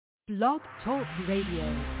Blog Talk Radio.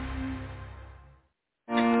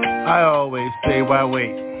 I always say, why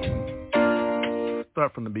wait?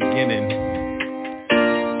 Start from the beginning.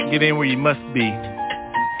 Get in where you must be.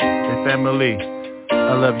 Hey, family,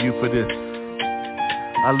 I love you for this.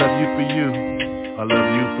 I love you for you. I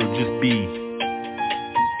love you for just be.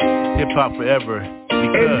 Hip-hop forever.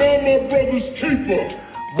 Because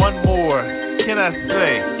one more, can I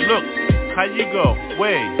say, look, how you go?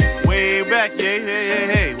 Way back,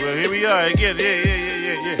 hey. Well, here we are again,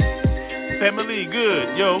 yeah. Family,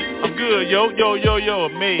 good, yo, I'm good, yo,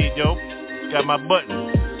 I'm made, yo. Got my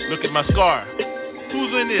button, look at my scar.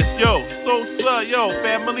 Who's in this, yo, so, yo,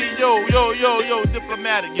 family, yo,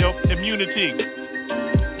 diplomatic, yo, immunity.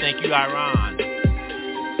 Thank you, Iran.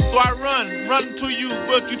 So I run to you,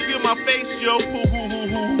 but you feel my face, yo,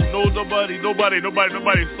 hoo. No, nobody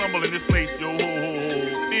stumble in this place, yo,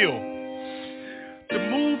 feel. The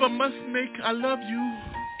move I must make, I love you.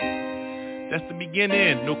 That's the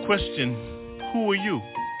beginning, no question. Who are you?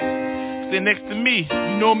 Stay next to me,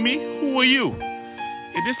 you know me, who are you?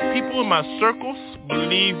 If this people in my circles,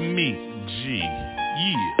 believe me,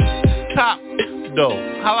 yeah. Top, though,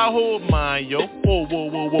 how I hold mine, yo, whoa.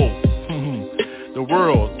 The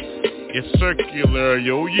world is circular,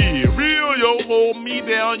 yo, yeah. Real, yo, hold me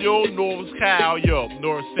down, yo, North Cal, yo,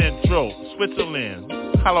 North Central, Switzerland.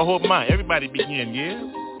 How I hold mine, everybody begin, yeah?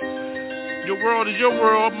 Your world is your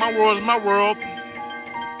world, my world is my world.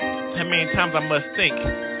 How many times I must think,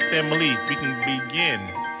 family, we can begin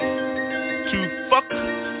to fuck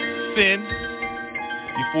sin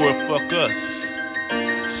before it fuck us.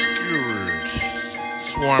 Scourge,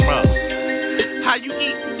 swarm up. How you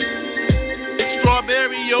eat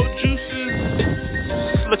strawberry, yo, juices?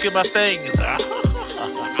 Look at my fingers.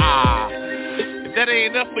 If that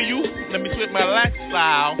ain't enough for you, let me switch my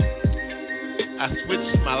lifestyle. I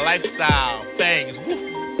switched my lifestyle. Fangs.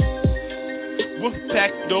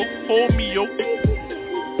 WolfPack, though. Hold me, yo.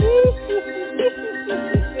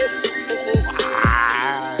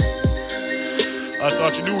 I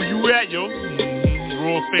thought you knew where you were at, yo.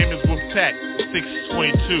 World famous WolfPack,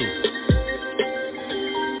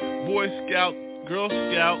 622. Boy Scout, Girl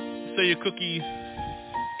Scout, say your cookies.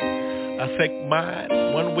 I take mine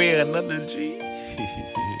one way or another, G.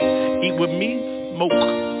 Eat with me, smoke,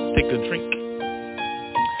 take a drink.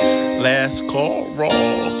 Last call, raw.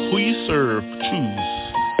 Who you serve? Choose.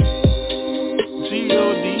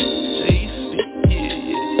 G-O-D-J-C.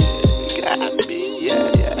 Yeah. Got me.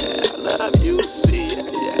 Yeah. I love you. See.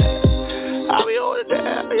 Yeah. I'll be on it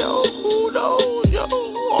down, yo. Who knows, yo?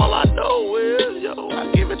 All I know is, yo, I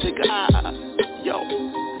give it to God. Yo.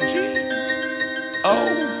 G-O-D-J-C.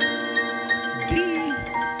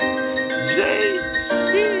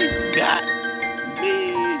 Got me.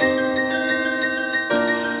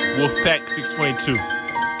 WolfPack 622.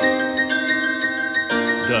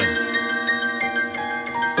 Done.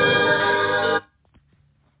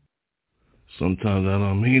 Sometimes I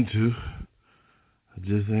don't mean to. I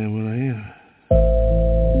just am what I am.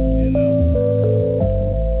 You know?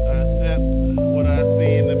 I accept what I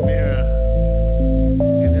see in the mirror.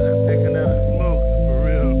 And then I take another smoke, for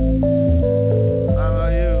real. How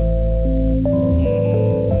about you?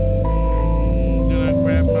 Then I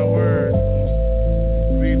grab my words.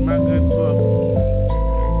 Read my good book.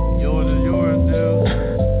 Yours is yours, dude.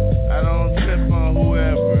 I don't trip on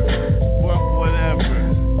whoever. Fuck whatever.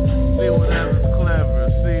 See whatever's clever.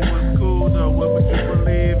 See what's cool though. What would you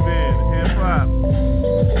believe in? Hip hop.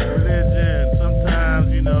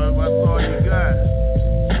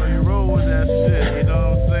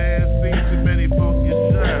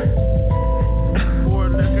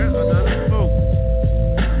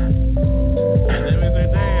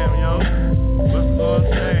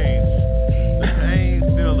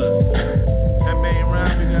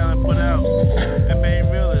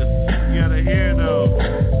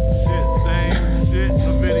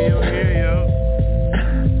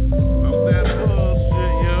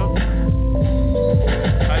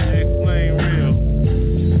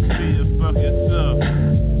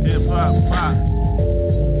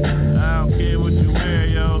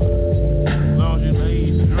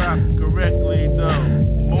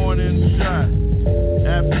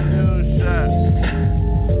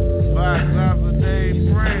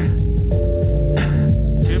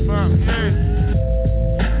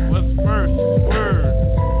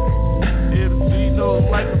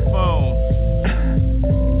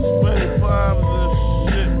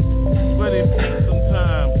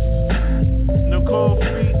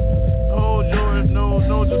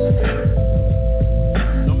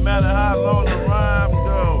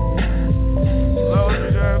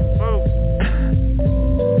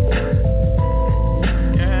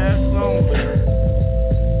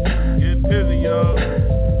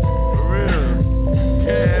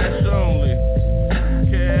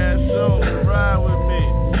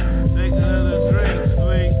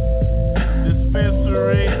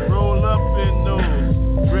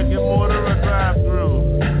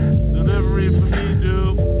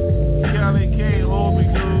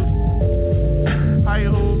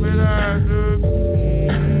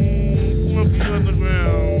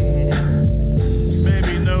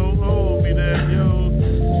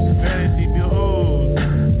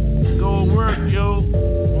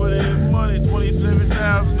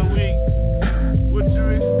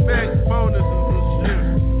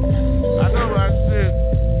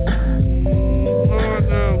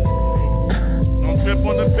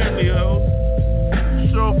 money, ho.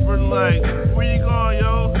 Chauffeur like, where you going,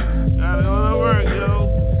 yo? Gotta go to work, yo.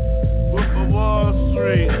 Wolf of Wall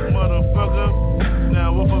Street, motherfucker.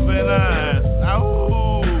 Now Wolf of Van Nuys.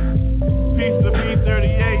 Ow! Piece of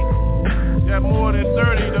B38. Got more than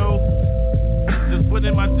 30 though. Just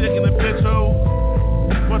putting my dick in the bitch hole.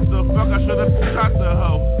 What the fuck? I should've shot the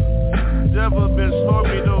hoe. Devil bitch, hold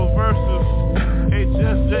me though. Versus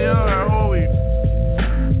HSJR, holy.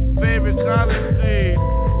 Favorite college team.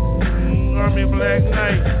 Army Black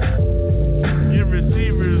Knight. Your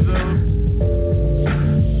receivers though.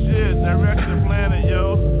 Shit, direct the planet, yo.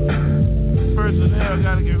 Personnel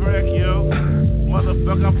gotta get wrecked, yo.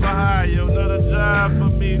 Motherfucker, I'm for high, yo. Another job for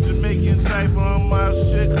me. Jamaican type on my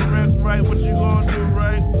shit. Correct, right? What you gonna do,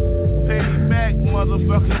 right? Pay me back,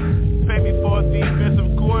 motherfucker. Pay me for a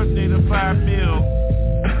defensive coordinator, $5 million.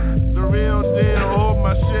 The real deal, hold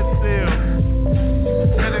my shit still.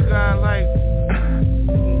 Pentagon like,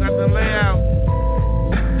 got the layout.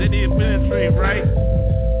 They need penetrate, right?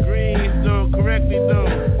 Greens though, correct me though.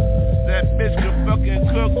 That bitch can fucking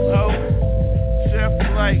cook, ho. Chef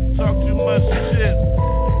like, talk too much shit.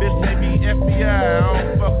 Bitch may be FBI, I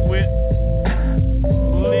don't fuck with.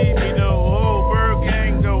 Believe me though, whole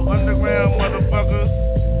ByrdGang though, underground motherfuckers.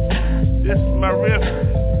 This is my riff.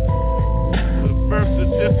 Birth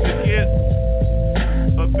certificate.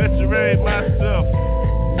 Obituary myself.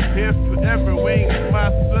 Here forever, waiting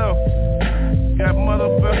myself. Got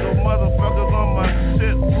motherfuckers on my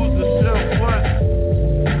shit. Who's the shelf? What?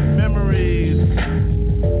 Memories.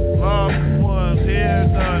 Lost ones, hair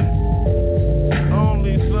done.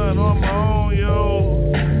 Only son on my own, yo.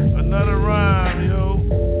 Another rhyme, yo.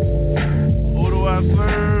 Who do I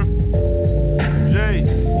serve? Jay.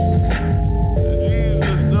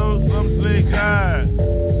 Jesus, though, some say God.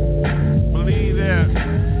 Believe that.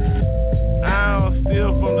 I don't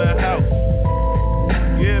steal from the house.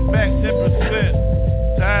 Give back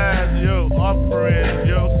 10%. Tithes, yo, offerings,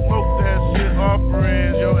 yo. Smoke that shit,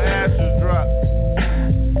 offerings, yo. Ashes drop.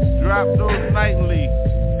 Drop those nightly.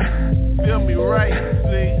 Feel me right,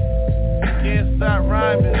 see. Can't stop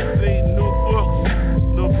rhyming, see. New books,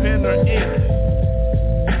 no pen or ink.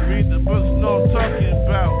 Read the books, no talking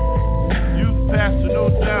about. Youth pastor, no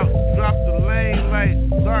doubt. Drop the lane like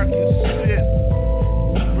dark as shit.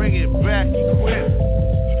 Bring it back, you quit.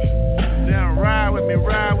 Now ride with me,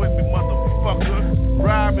 motherfucker.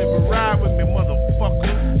 Ride with me,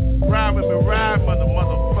 motherfucker. Ride with me,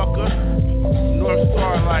 motherfucker. North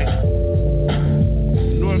Star light.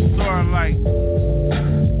 North Star light.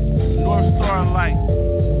 North Star light.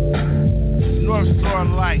 North Star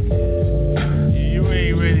light. You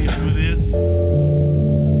ain't ready for this.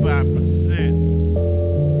 5%.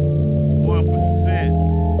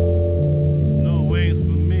 1%. No ways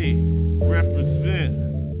for me. Represent.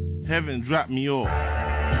 Heaven dropped me off.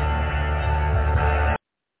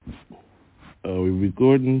 Are we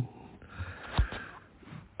recording?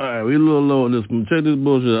 Alright, we a little low on this one. Check this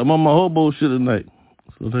bullshit. I'm on my hobo shit tonight.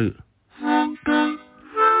 So take it.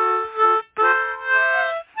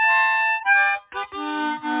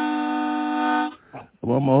 I'm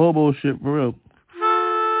on my hobo shit for real.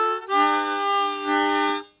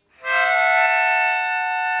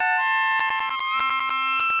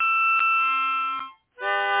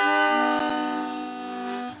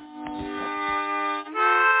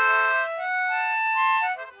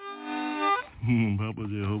 Papa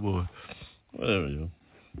J, hobo. Whatever, yo.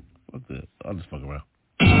 What's that? I'll just fuck around.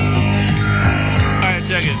 Alright,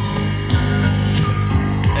 check it.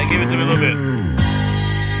 Hey, give it to me a little bit.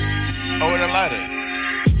 Oh, with a lighter.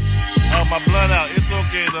 Oh, my blunt out. It's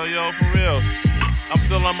okay, though, yo, for real. I'm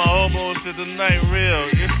still on my hobo shit tonight, real.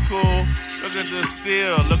 It's cool. Look at the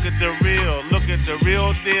steel. Look at the real. Look at the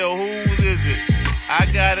real deal. Whose is it? I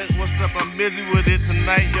got it. What's up? I'm busy with it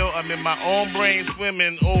tonight, yo. I'm in my own brain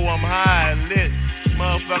swimming. Oh, I'm high and lit.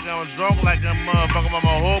 Motherfucker, I'm drunk like a motherfucker. I'm on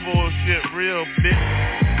my hobo shit, real bitch.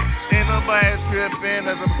 Ain't nobody tripping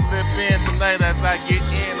as I slip in tonight as I get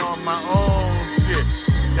in on my own shit.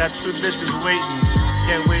 Got 2 bitches waiting.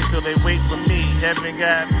 Can't wait till they wait for me. Heaven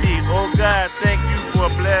got me. Oh God, thank you for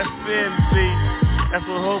blessing. See, that's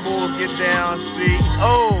what hobos get down. See,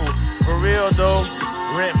 oh, for real though.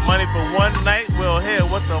 Rent money for one night? Well, hell,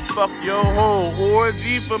 what the fuck, yo, ho?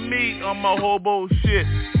 Orgy for me on my hobo shit.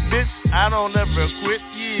 Bitch, I don't ever quit,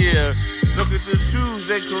 yeah. Look at the shoes,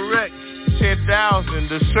 they correct. 10,000,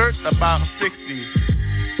 the shirt about 60.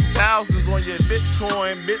 Thousands on your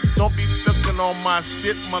Bitcoin, bitch. Don't be fucking on my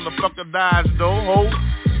shit, motherfucker. Dies though, ho.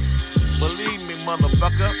 Believe me,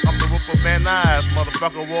 motherfucker. I'm the Wolf of Van Nuys,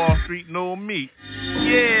 motherfucker. Wall Street know me.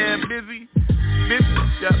 Yeah, busy. Bitch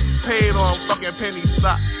got paid on fucking penny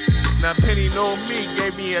stock. Now Penny know me,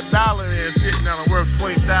 gave me $1 and shit, now I'm worth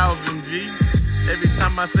 20,000 G. Every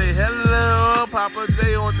time I say hello, Papa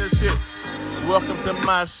J on this shit. Welcome to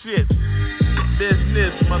my shit.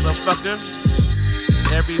 Business, motherfucker.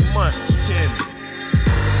 Every month,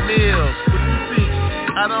 10 meals. What you see?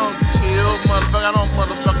 I don't chill, motherfucker. I don't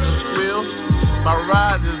motherfucking squill. My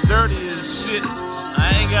ride is dirty as shit.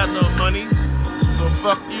 I ain't got no money. So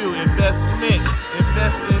fuck you. Investment.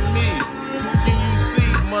 Invest in me. Who can you see,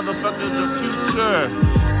 motherfucker? The future.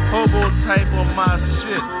 Hobo type of my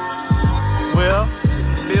shit. Well,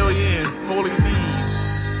 billions, holy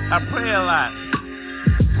needs. I pray a lot.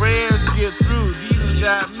 Prayers get through. Jesus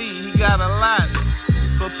got me. He got a lot.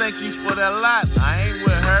 So thank you for that lot. I ain't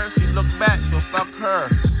with her. She looked back, so fuck her.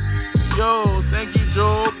 Yo, thank you,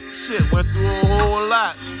 Job. Shit, went through a whole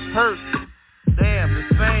lot. Hurt. Damn, the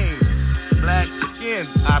same. Black skin.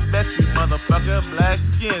 I bet you, motherfucker. Black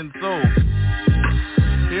skin. So,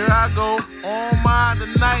 here I go. On my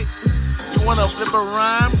tonight. You wanna flip a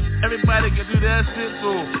rhyme? Everybody can do that shit,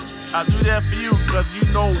 so I'll do that for you, cause you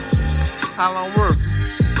know how I work.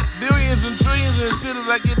 Billions and trillions and shit as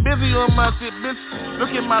I get busy on my shit, bitch. Look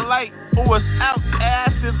at my light. Oh, it's out.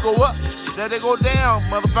 Asses go up. Then they go down.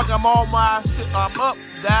 Motherfucker, I'm on my shit. I'm up,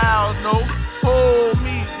 down, no. Hold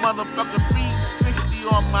me, motherfucker. 360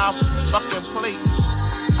 on my fucking plate.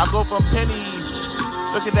 I go from pennies.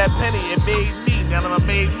 Look at that penny. It made me. Now I'm a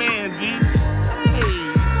made man, G. Hey.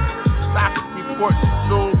 Stock report,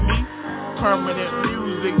 know me. Permanent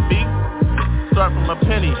music beat. Start from a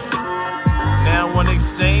penny. Now one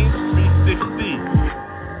exchange,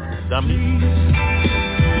 360. Dummy.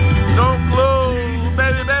 Don't close,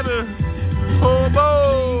 baby, baby. Hobo,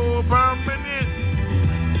 permanent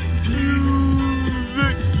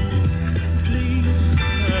music.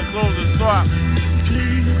 Close the shop.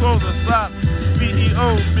 Close the shop. CEO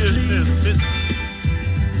business, bitch.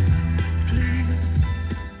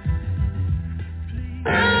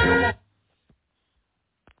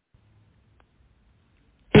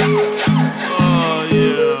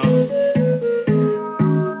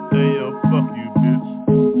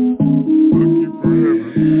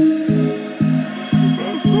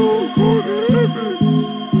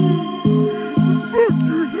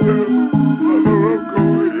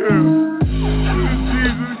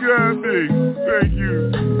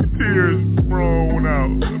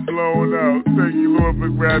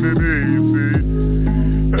 Grabbing me, you see?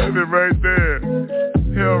 That's it right there.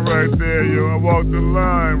 Hell right there, yo. I walked the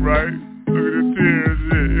line, right? Look at the tears,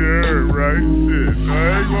 shit. You heard, right? Shit. I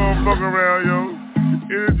ain't gonna fuck around, yo.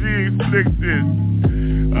 Energy slick this.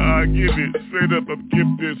 I give it. Straight up, I'm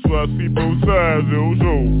gifted, so I see both sides, yo.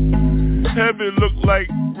 So, heaven look like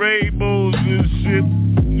rainbows and shit.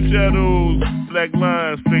 Shadows, black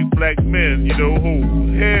lines, straight black men, you know who?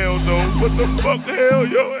 Hell no. What the fuck, hell,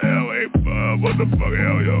 yo? Hell ain't fun. What the fuck,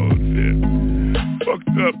 hell, yo? Shit.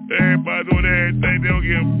 Fucked up. Everybody doing everything. They don't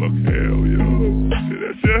give a fuck, hell, yo. Shit,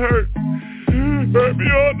 that shit hurt. Hurt me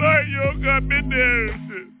all night, yo. Got me there and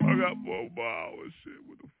shit. I got 4 hours, shit.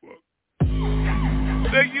 What the fuck?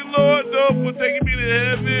 Thank you, Lord, though, for taking me to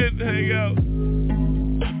heaven to hang out.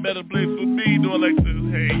 It's a better place for me, do I like this,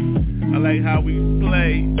 hey. I like how we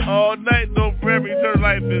play all night, no forever, eternal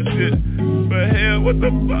life and shit. But hell, what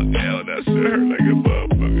the fuck, hell, that shit hurt like a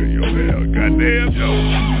motherfucker, yo, hell, goddamn, yo.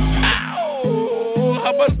 Ow,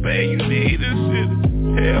 how much pain you need and shit?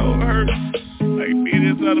 Hell, hurts like being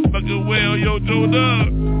inside a fucking well, yo, Joe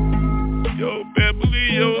Dub. Yo, family,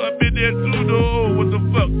 yo, I've been there too, though, what the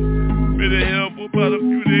fuck? Been in hell for about a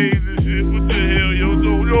few days and shit, what the hell, yo,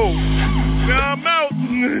 yo. Now I'm out.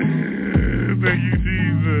 Thank you,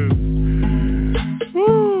 Jesus.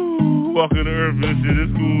 Woo. Walking the earth and shit,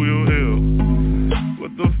 it's cool, yo, hell.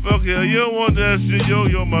 What the fuck, hell, you don't want that shit,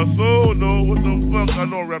 yo, my soul, no, what the fuck, I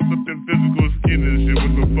know I'm wrapped up in physical skin and shit,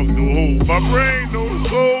 what the fuck, no, hold, my brain, no,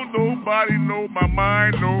 soul, no, body, no, my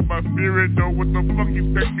mind, no, my spirit, no, what the fuck you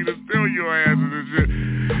expect me to tell your asses and shit,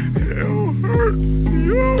 hell, hurts,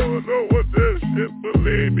 yo, I know what that shit,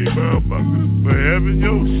 believe me, motherfuckers, for heaven,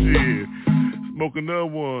 yo, shit. Smoke another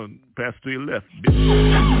one, pass to your left,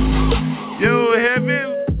 bitch. Yo,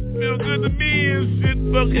 heaven, feel good to me and shit,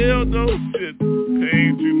 fuck hell no shit.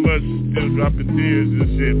 Pain too much, still dropping tears and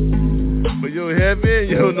shit. But yo, heaven,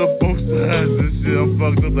 yo, no both sides and shit, I'm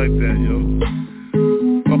fucked up like that, yo.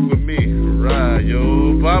 Fuck with me, ride,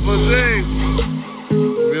 yo. Papa J,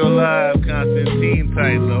 real live Constantine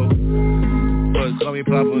type, though. But call me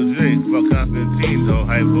Papa J, fuck Constantine though,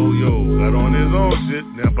 hype ho yo, got on his own shit,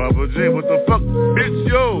 now Papa J, what the fuck, bitch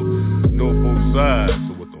yo, no both sides,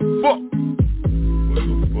 so what the fuck,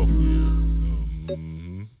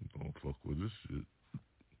 don't fuck with this shit.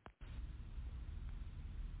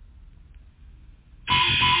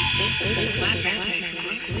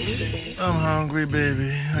 I'm hungry, baby.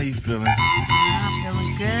 How you feeling? I'm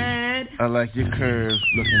feeling good. I like your curves.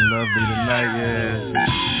 Looking lovely tonight, yeah.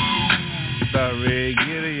 Start ready,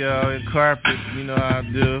 get it, y'all. And carpet, you know how I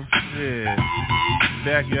do. Yeah.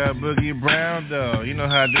 Backyard Boogie Brown, though. You know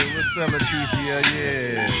how I do. What's up, Leticia?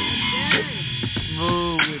 Yeah.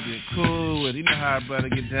 Smooth with it, cool with it. You know how I better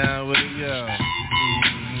get down with it, yo.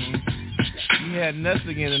 You had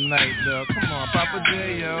nothing in tonight, though. Come on, Papa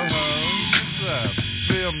J, yo, ho. What's up?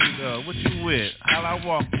 Feel me, though. What you with? How I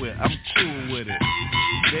walk with? I'm cool with it.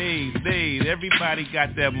 Days. Everybody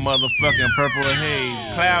got that motherfucking purple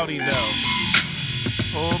haze. Cloudy, though.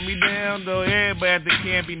 Hold me down, though. Everybody at the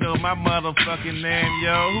campy know my motherfucking name,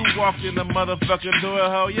 yo. Who walked in the motherfucking door,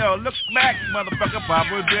 ho? Yo, look back, motherfucker,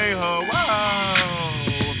 Papa J, ho.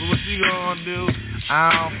 Whoa. So what you gonna do?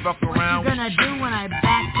 I don't fuck around. What you gonna do when I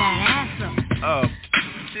back that ass up? Oh,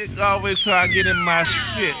 chick always try to get in my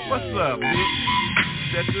shit. What's up,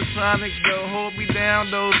 bitch? Set the Sonic, though. Hold me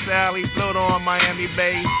down, though, Sally. Float on Miami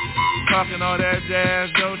Bay. Talking all that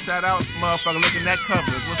jazz, though. Shout out, motherfucker. Looking at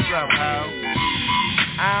covers. What's up, how?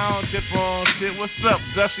 I don't tip on shit. What's up,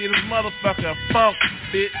 Dusty? This motherfucker funk,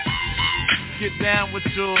 bitch. Get down with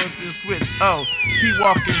yours and switch. Oh, he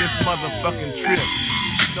walking this motherfucking trip.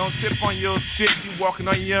 Don't tip on your shit. You walking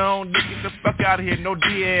on your own. Get the fuck out of here. No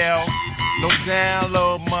DL. No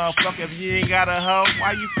download, motherfucker. If you ain't got a hoe,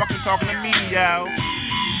 why you fucking talking to me, yo?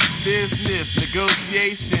 Business,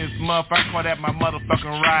 negotiations, motherfucker. I call that my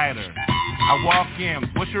motherfucking rider. I walk in.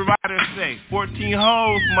 What's your rider say? 14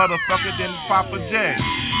 hoes, motherfucker, then Papa J.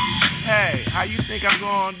 Hey, how you think I'm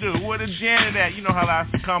gonna do? Where the Janet at? You know how I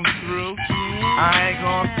come through. I ain't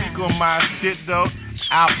gonna speak on my shit, though.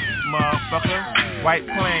 Out, motherfucker. White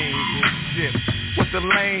plains and shit. What's the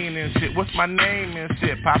lane and shit? What's my name and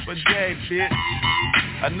shit? Papa J, bitch.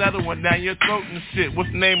 Another one down your throat and shit.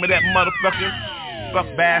 What's the name of that motherfucker? Fuck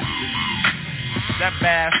bastard. That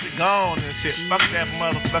bastard gone and shit. Fuck that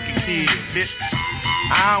motherfucking kid, bitch.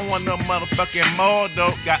 I don't want no motherfucking more,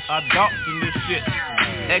 though. Got adults in this shit.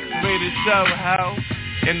 X-rated show, how?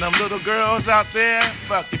 And them little girls out there,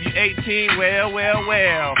 fuck, if you 18,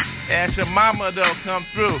 well. Ask your mama, though, come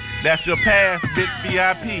through. That's your pass, bitch,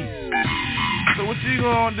 VIP. So what you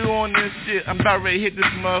gonna do on this shit? I'm about ready to hit this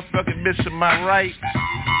motherfucking bitch to my right.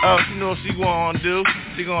 Oh, you know what she gonna do?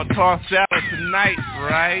 She gonna toss salad tonight,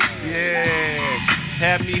 right? Yeah.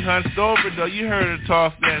 Have me hunched over, though. You heard her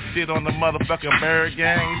toss that shit on the motherfucking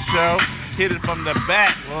ByrdGang show. Hit it from the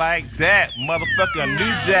back like that. Motherfucker,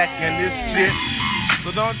 New Jack and this shit.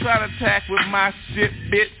 So don't try to attack with my shit,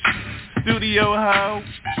 bitch. Studio ho.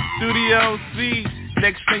 Studio C.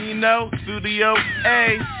 Next thing you know, Studio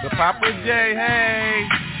A. The Papa J, hey.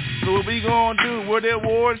 So what we gonna do? Where the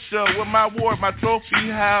award show? Where my award, my trophy,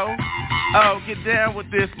 how? Oh, get down with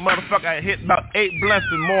this motherfucker. I hit about 8 blunts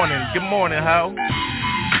in the morning. Good morning, ho.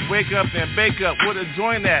 Wake up and bake up. Where the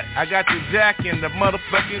joint at? I got the Jack and the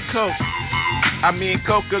motherfucking Coke. I mean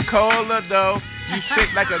Coca-Cola, though. You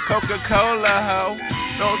shake like a Coca-Cola, ho.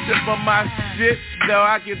 Don't tip on my shit, though.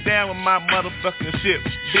 I get down with my motherfucking shit,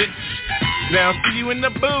 bitch. Now see you in the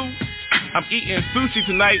boo. I'm eating sushi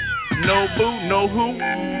tonight. No boo, no who.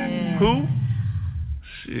 Who?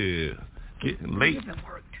 Shit. Getting late.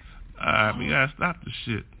 Alright, we gotta stop this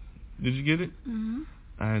shit. Did you get it? Mm-hmm.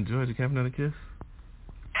 I enjoyed it. Can I have another kiss?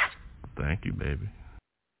 Thank you, baby.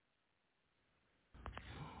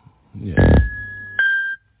 Yeah.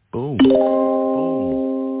 Boom. Boom.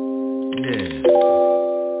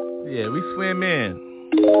 Yeah, we swim in.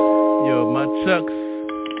 Yo, my Chucks,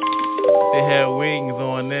 they have wings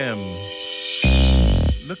on them.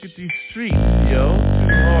 Look at these streets, yo.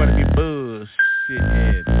 Too hard to be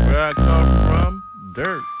bullshit. Where I come from,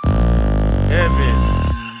 dirt. Heaven.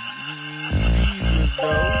 Jesus,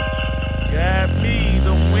 though. Got me,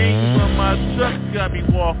 the wings on my truck got me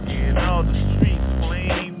walking. All the streets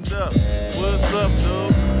flamed up. What's up, though?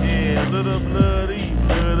 Yeah, little bloody,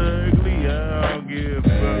 blood ugly. I don't give a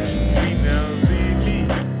fuck. See now, see me.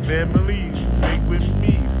 Family, drink with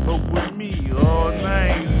me, smoke with me all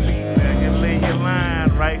night. See, I can lay your line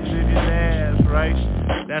right to your ass,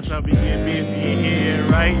 right? That's how we get busy here,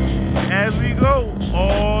 right? As we go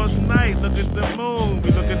all night, look at the moon.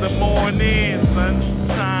 We look at the morning,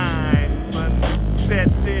 sunshine, sunset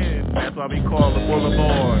in. That's why we call the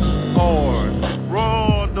boulevard hard.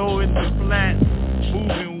 Raw, though in the flat,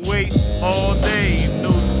 moving weight all day.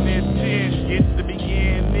 No snitching, get the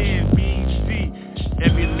beginning. BC,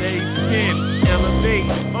 every day 10, elevate.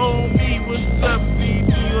 Oh me, what's up,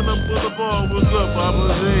 CG on the boulevard? What's up, Papa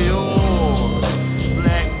J?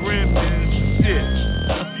 Black rim and shit.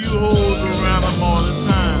 A few hoes around them all the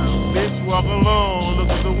time. Bitch, walk alone, look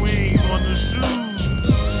at the wings.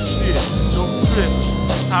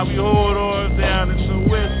 we hold on down in the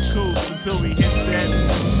West Coast until we hit that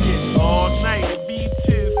shit all night.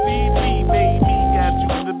 Beaches, CD, baby, got you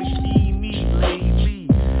in the bikini, lady.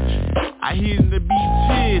 I hear in the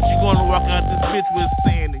beaches, you gonna walk out this bitch with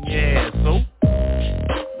sand in your ass, so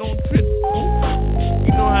don't trip, fool.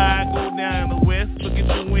 You know how I go down in the West, look at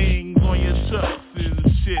the wings on your trucks and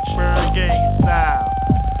shit, ByrdGang style.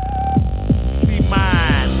 See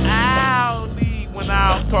mine, I'll leave when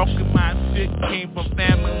I'm talking my shit, came from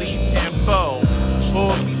family tempo.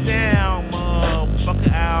 Hold me down,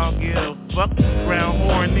 motherfucker, I don't give a fuck, ground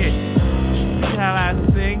hornet. See how I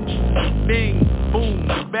sing? Bing, boom,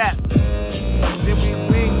 bap. Then we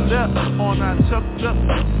winged up on our chucked up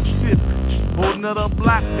shit. Hold another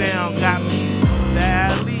block down, got me.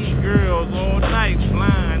 Dally girls all night,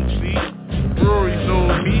 blind, see? Rory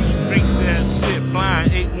told me, drink that shit,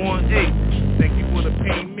 blind 818. Thank you for the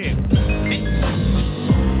payment.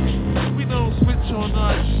 We don't switch on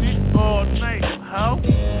our shit all night, how?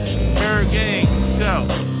 ByrdGang show.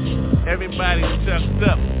 Everybody chucked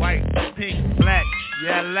up, white, pink, black,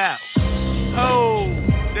 yellow. Oh,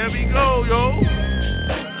 there we go, yo.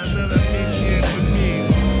 Another hit here for me.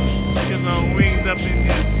 Cause I'm winged up in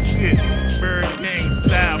this shit. ByrdGang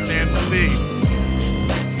style, family.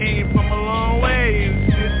 Came from a long way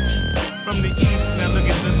and shit. From the east, now look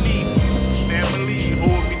at the beat. Family,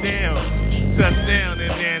 hold me down. Touchdown in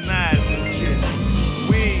their knives and shit.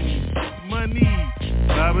 Wings, money,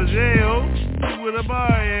 Baba J.O. With a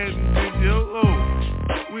bar and shit, yo. Oh,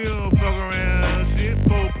 we don't fuck around shit,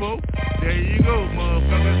 po-po. There you go,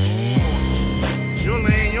 motherfucker. Your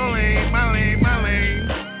lane, my lane.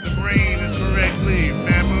 The brain is correctly,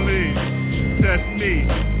 family. That's me.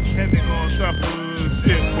 Heaven on top of the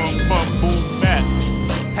shit. Bum, bum, boom, back.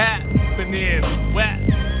 Happening, whack.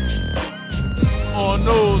 On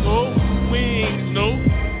those, oh, wings, no.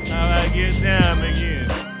 How I get down again.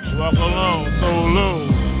 Walk along, so low.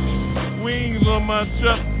 Wings on my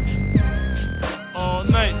truck. All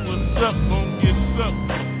night, what's up? Gonna get sucked.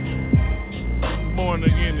 Born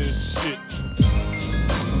again and shit.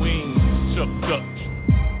 Wings chucked up.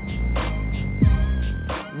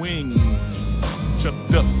 Wings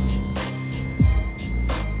chucked up.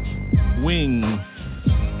 Wings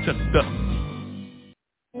chucked up.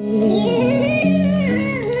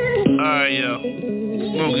 Alright, yo.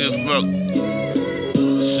 Smoky as fuck.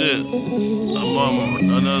 Shit. I'm on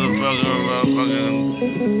another fucking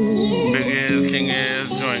big ass, king ass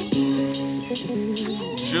joint.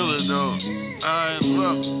 Chillin' though. Alright,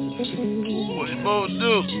 fuck. What you both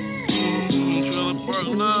do? Trailer Park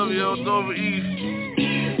Love, yo, Dover East.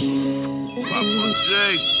 Papa J,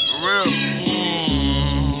 for real.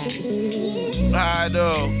 High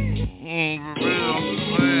though.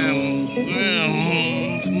 For real. Damn.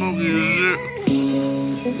 Smoky as shit.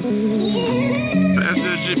 Pass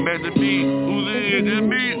that shit back to me. Who's in here? Just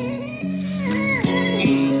me.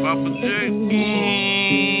 Papa J.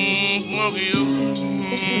 Smoky, yo.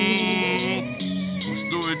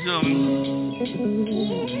 Storytelling.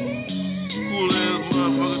 Cool ass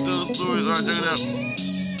motherfucker tell the stories. Alright, check it out.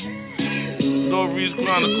 Dover's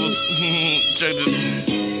Chronicles. Check this.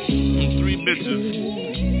 3 bitches.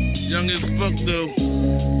 Young as fuck though.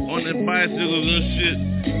 On their bicycles and shit.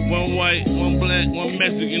 1 white, 1 black, 1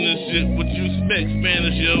 Mexican and shit. What you expect?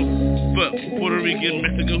 Spanish, yo. Fuck. Puerto Rican,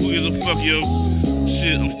 Mexican, who gives a fuck, yo?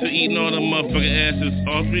 Shit, I'm still eating all them motherfucking asses.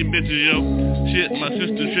 All 3 bitches, yo. Shit, my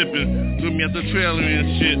sister tripping. Threw me out the trailer and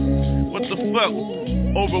shit. What the fuck?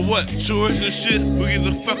 Over what? Chores and shit? Who gives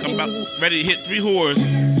a fuck? I'm about ready to hit 3 whores.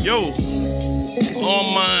 Yo. All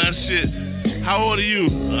mine, shit. How old are you?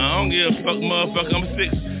 I don't give a fuck, motherfucker. I'm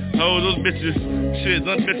 6. How old those bitches? Shit,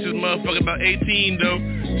 them bitches, motherfucker, about 18, though.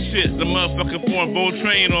 Shit, the motherfucker formed Bow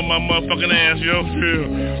Train on my motherfucking ass, yo. Shit,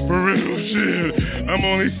 for real, shit. I'm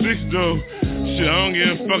only 6, though. Shit, I don't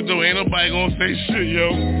give a fuck, though. Ain't nobody gonna say shit,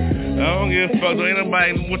 yo. I don't give a fuck, though. Ain't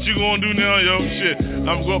nobody, what you gonna do now, yo? Shit,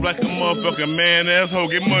 I'm going up like a motherfucking man asshole.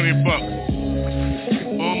 Get money, fuck.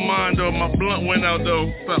 On mine, though, my blunt went out,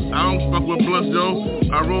 though. Fuck, I don't fuck with blunts,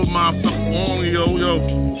 yo. I rolled my fuck only, yo.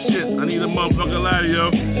 Shit, I need a motherfucker lighter,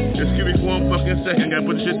 yo. Just give me 1 fucking second. Gotta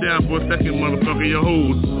put the shit down for a second, motherfucker, yo.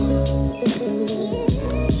 Hold.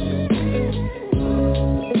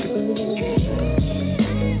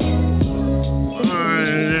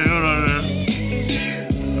 Alright, hold on, man.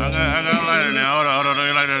 I got a lighter now. Hold on.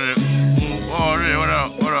 You like that? Oh, yeah, what up?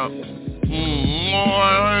 Hold up.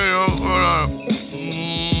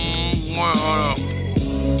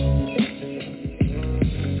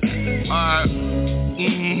 Alright.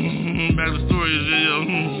 Back to the story, yo.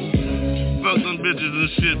 fuck them bitches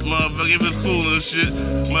and shit, motherfucker. If it's cool and shit,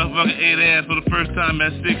 motherfucker ate ass for the first time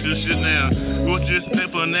at 6 and shit now. What you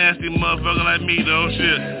expect for a nasty motherfucker like me, though,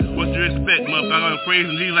 shit? What you expect, motherfucker? I'm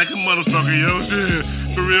praising G like a motherfucker, yo, shit.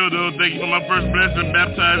 For real, though, thank you for my first blessing,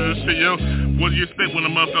 baptized and shit, yo. What do you expect when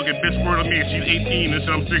a motherfucking bitch squirt on me and she's 18 and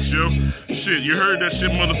I'm 6, yo? Shit, you heard that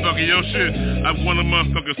shit, motherfucker, yo, shit. I'm one of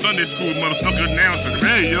motherfucking Sunday school motherfucker announcer.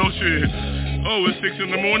 Hey, yo, shit. Oh, it's 6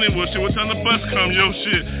 in the morning, well, shit, what time the bus come, yo,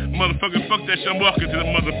 shit? Motherfucker, fuck that shit, I'm walking to the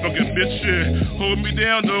motherfucking bitch, shit. Hold me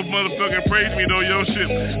down, though, motherfucker, praise me, though, yo, shit.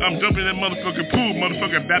 I'm jumping in that motherfucking pool,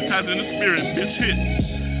 motherfucker, baptized in the spirit, bitch, shit.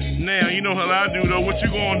 Now, you know how I do, though, what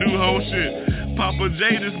you gonna do, ho, shit? Papa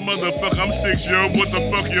J, this motherfucker, I'm 6, yo, what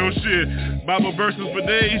the fuck, yo, shit? Bible verses for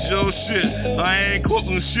days, yo, shit. I ain't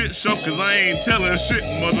quoting shit, so, cause I ain't telling shit,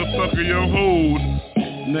 motherfucker, yo, hold.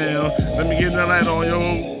 Now, let me get that light on,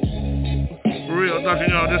 yo. For real, talking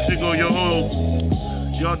y'all, this shit go, yo,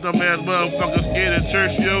 y'all dumbass motherfuckers scared of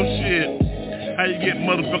church, yo, shit. How you get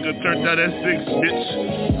motherfucker turned out at 6,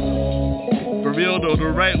 bitch? For real, though, the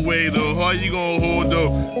right way, though, how you gonna hold, though?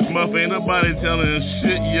 Motherfucker, ain't nobody telling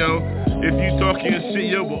shit, yo. If you talking shit,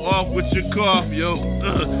 yo, but off with your cough, yo.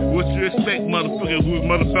 What you expect, motherfucker, who's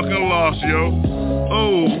motherfucking lost, yo?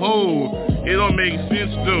 Oh. It don't make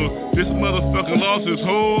sense, though. This motherfucker lost his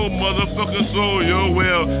whole motherfucking soul, yo.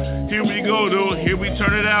 Well, here we go, though. Here we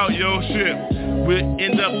turn it out, yo. Shit. We'll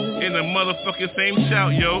end up in the motherfucking same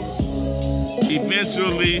shout, yo.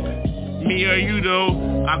 Eventually, me or you,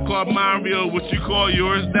 though. I call mine real. What you call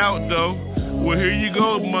yours doubt, though. Well, here you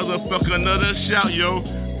go, motherfucker. Another shout, yo.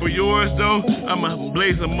 For yours, though, I'ma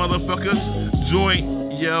blaze a motherfucker's joint,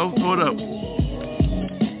 yo. Hold up.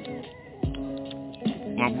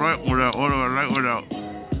 My bright without, hold on, light without.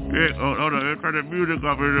 Yeah, hold on, let's turn the music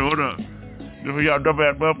up here, hold up. This y'all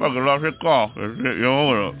dumbass motherfucker lost his call. Yo,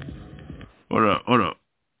 hold up. Hold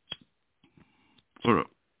up.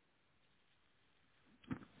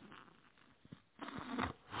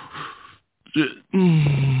 Shit.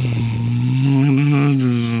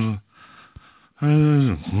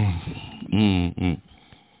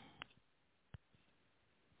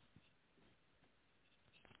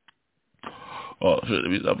 Oh, shit, let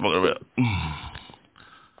me stop fucking around.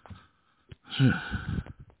 Shit.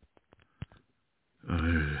 Oh,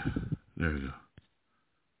 there we go.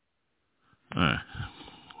 Alright.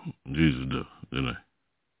 Jesus, though, didn't I?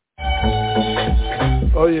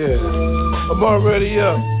 Oh, yeah. I'm already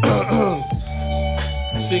up.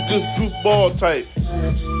 See, good goofball type.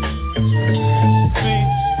 See,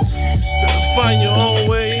 find your own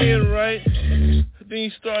way in, right? Then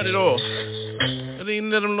you started off. And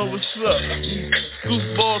then let them know what's up.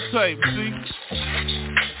 Goofball type, see?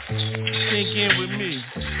 Sink in with me.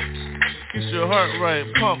 Get your heart right,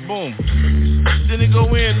 pump, boom. Then they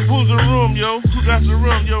go in, who's the room, yo? Who got the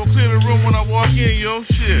room, yo? Clear the room when I walk in, yo,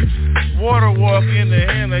 shit. Water walk in the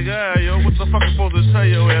hand like, yo, what the fuck I'm supposed to tell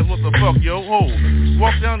your ass? What the fuck, yo? Oh,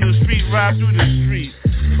 walk down the street, ride through the street.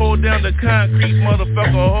 Hold down the concrete,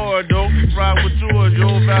 motherfucker hard, though. Ride with yours, yo,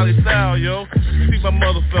 Valley style, yo. See my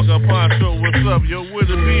motherfucker Poncho, what's up, yo, with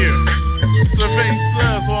a beer. Survey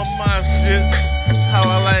slugs on my shit. How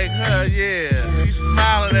I like her, yeah. She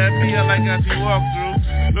smiling at me, I like how she walk through.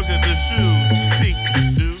 Look at the shoes, see,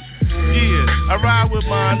 dude. Yeah, I ride with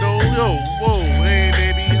mine, though, yo, whoa. Hey,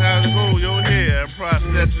 baby, how's it go, yo, yeah.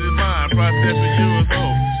 Process is mine, process is yours,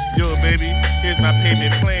 oh. Yo, baby, here's my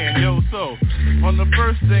payment plan, yo, so. On the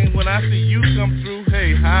first thing, when I see you come through,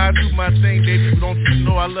 hey, how I do my thing, baby, don't you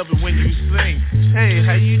know I love it when you sing? Hey,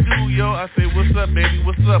 how you do, yo? I say, what's up, baby,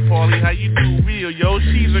 what's up, Paulie? How you do, real, yo?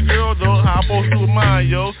 She's a girl, though, how I'm supposed to do with mine,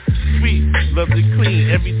 yo? Sweet, lovely, clean,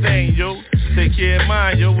 everything, yo. Take care of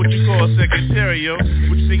mine, yo, what you call a secretary, yo?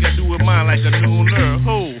 What you think I do with mine like a new nerd?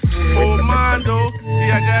 Hold mine, though.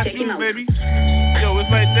 See, I got you, baby. Yo,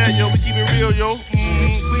 it's like that, yo, we keep it real, yo.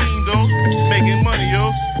 Clean, though, making money,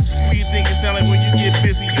 yo. What you think it sound like when you get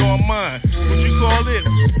busy, you're on mine? What you call it?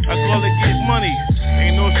 I call it get money.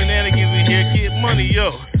 Ain't no shenanigans in here, get money,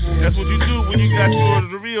 yo. That's what you do when you got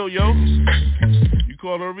yours the real, yo. You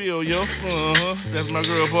call her real, yo. That's my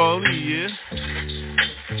girl Paulie, yeah.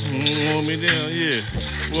 Hold me down, yeah.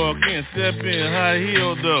 Walk in, step in, high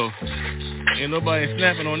heel, though. Ain't nobody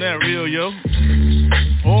snapping on that real, yo.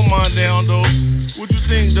 Hold mine down, though. What you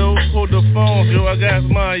think, though? Hold the phone, yo. I got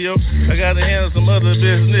mine, yo. I gotta handle some other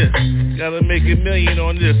business. Gotta make $1 million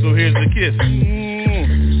on this, so here's the kiss.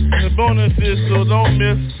 The bonus is, so don't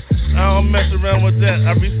miss. I don't mess around with that.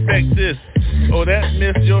 I respect this. Oh, that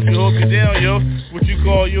miss, yo, she hold me down, yo. What you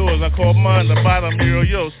call yours? I call mine the bottom hero,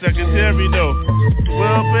 yo. Secretary, though.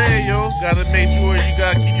 Well, babe, yo. Gotta make sure you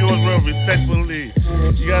gotta keep yours real respectfully.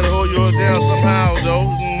 You gotta hold yours down somehow, though.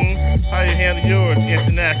 How you handle yours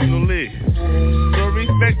internationally? So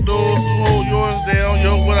respect those who hold yours down.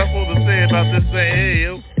 Yo, what I'm supposed to say about this thing? Hey,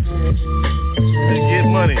 yo. Just get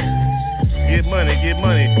money,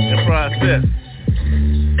 and process.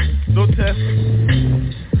 No test.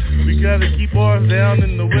 We gotta keep ours down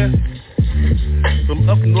in the west. From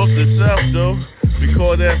up north to south, though. We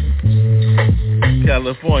call that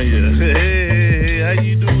California. Hey, how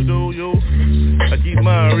you do, though, yo? I keep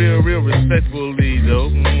mine real respectfully, though.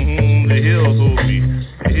 The hills hold me.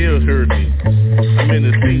 The hills hurt me. I'm in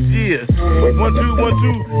the streets, yeah. 1, 2, 1,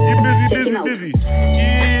 2. Get busy.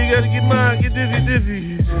 Yeah, gotta get mine, get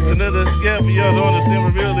dizzy. Another scam for y'all don't understand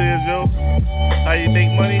what real is, yo. How you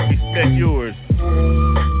make money? Respect yours.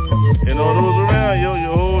 And all those around, yo,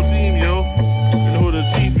 your whole team, yo. You know who the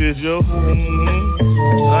chief is, yo.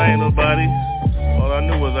 I ain't nobody. All I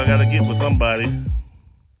knew was I gotta get with somebody.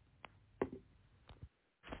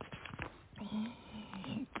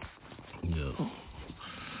 Yo.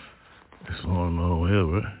 It's on over here,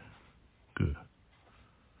 right? Good.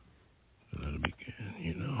 Let it begin,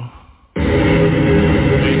 you know.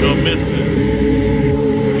 Ain't no missing.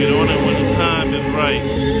 Get on it when the time is right.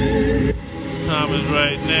 The time is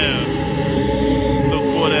right now. Look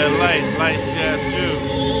for that light. Light's got you.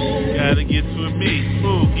 Gotta get to me.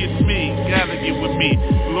 Ooh, get me. Gotta get with me.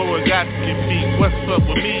 Lord got to get me. What's up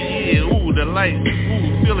with me? Yeah, ooh, the light.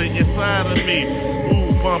 Ooh, feel it inside of me.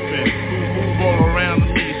 Ooh, bumping. Ooh, move all around me.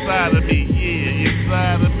 Inside of me. Yeah,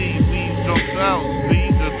 inside of me. These jumps out. See,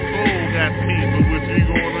 the soul got me. But what you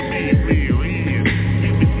gonna be? Real is.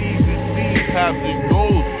 You can see how it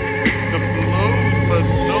goes. The flows, but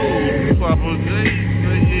knows. Propagate.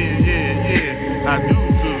 Yeah. I do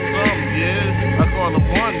to some, yeah. I call them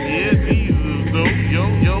one, yeah. Jesus, though. Yo,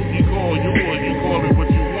 you call yours. You call it what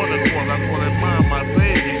you want to call. I call it mine, my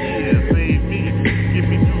savior, yeah. Save me. Get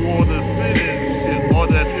me through all the sin and shit. All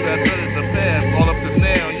that shit I done in the past. All up to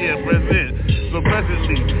now, yeah. Present. So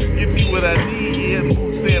presently, give me what I need, yeah.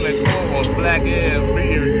 Santa Claus, black ass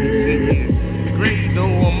beard, yeah. Green though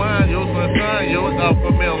on mine, yo. Sunshine, yo. It's alpha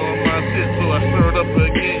male on my shit. So I stirred up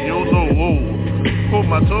again, yo. No, whoa. Pull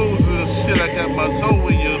my toes to the shit, I got my toe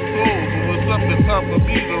in your soul. So what's up and top of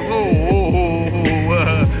me to roll?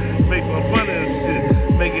 Make some fun and shit,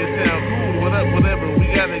 make it sound cool. Whatever, we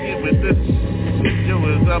gotta get with this shit, yo.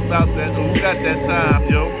 It's about that, who got that time,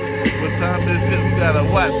 yo? What time is it? We gotta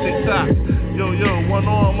watch TikTok. Yo, one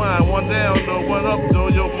on mine, one down, though, one up, though.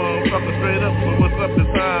 Yo, motherfucker, straight up. So what's up in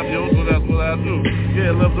time, yo? So that's what I do.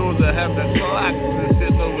 Yeah, love those that have that clock and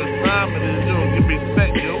shit. Know what time it is, yo. Give me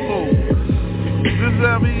respect, yo. This is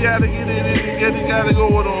how we gotta get in and gotta go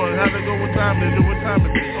on. How to go, what time is it? What time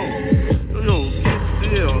is it? Yo, get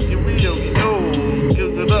still, get real,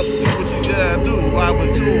 give it up, see what you gotta do. Why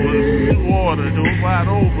would you order, yo, ride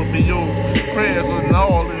over me, yo. Prayers and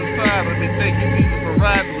all inside of me. Thank you, Jesus, for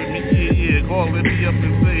riding with me. Yeah, calling me up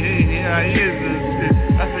and say, hey, here I is and shit.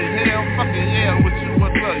 I say, hell, fucking yeah, with you,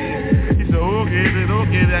 what's up? Yeah. He said,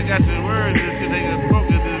 okay, I got your words and shit, they got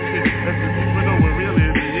spoken and shit. That's the people know what real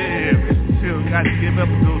is, yeah. Gotta give up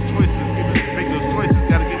those choices, make those choices,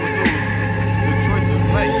 gotta give up the choices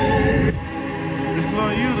right. It's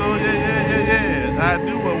on you though, yeah. I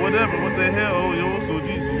do or whatever, what the hell, yo, so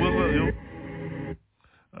Jesus, what's up, yo?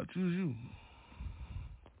 I'll choose you.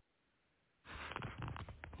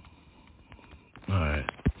 Alright.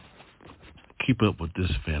 Keep up with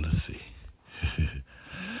this fantasy.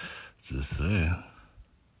 Just saying.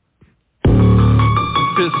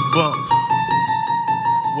 Fist bump.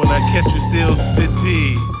 When I catch you still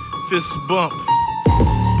city, fist bump.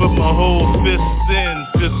 Put my whole fist in,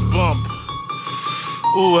 fist bump.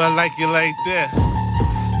 Ooh, I like it like that.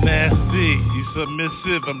 Nasty, you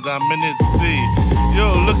submissive, I'm dominant, see.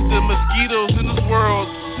 Yo, look at the mosquitoes in this world,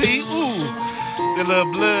 see, ooh. They love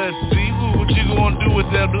blood, see, ooh. What you gonna do with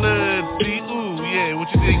that blood, see, ooh. Yeah, what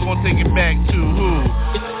you think you gonna take it back to, who?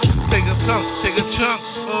 Take a chunk,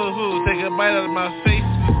 oh, take a bite out of my face.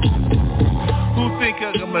 Who think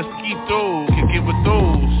a mosquito can get with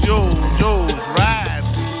those? Yo's ride.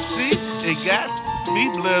 See, it got me,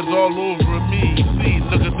 blood's all over me. See,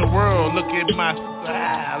 look at the world, look at my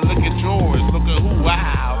style, look at yours, look at who,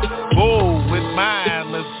 wow. Bold with mine,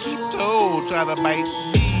 mosquito, try to bite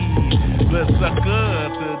me.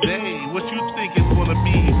 Bloodsucker today, what you think it's gonna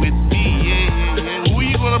be with me? Yeah. Who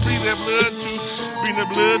you gonna bring that blood to? Bring the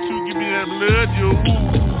blood to, give me that blood, yo. Who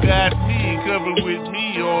got me, covered with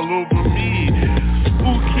me, all over me.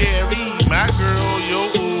 Who carry my girl, yo,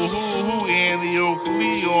 who Annie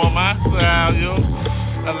Oakley on my style, yo.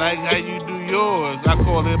 I like how you do yours, I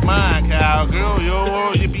call it mine, cowgirl,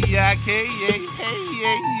 yo, you B-I-K, yeah,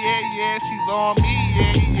 she's on me,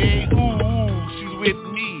 yeah, ooh, she's with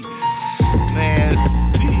me.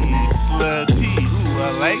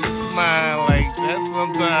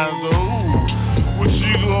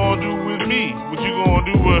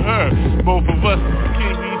 Both of us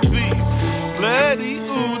can be seen. Bloody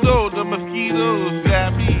Udo, the mosquitoes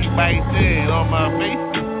got me biting on my face.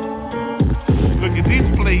 Look at this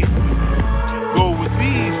place. Go with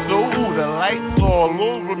these, so the lights all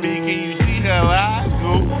over me. Can you see how I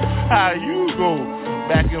go? How you go?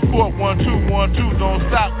 Back and forth, 1, 2, 1, 2, don't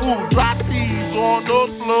stop. Ooh, drop these on those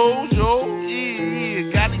flows, yo. Yeah,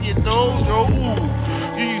 gotta get those, yo. Ooh,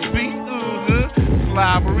 can you see?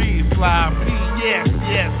 Slobbery, slobbery, yes,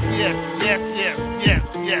 yes, yes, yes, yes, yes,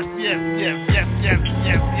 yes, yes, yes, yes, yes,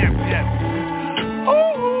 yes, yes, yes.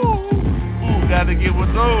 Ooh, gotta get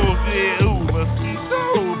with those, yeah. Ooh, mosquito,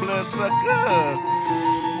 bloodsucker.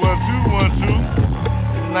 1, 2, 1, 2.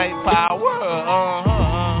 Night power,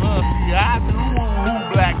 see, I do,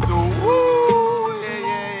 black dude,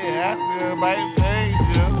 yeah, I feel my face,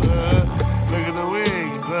 look at the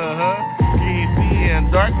wings, can't see in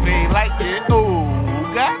dark daylight, yeah,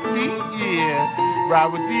 got me, yeah, ride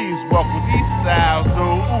with these, walk with these styles,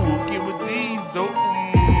 though, get with these, though,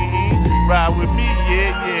 ride with me,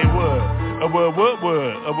 yeah, what,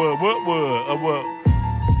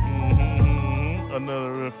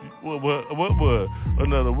 another refuge. What?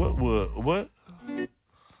 Another what?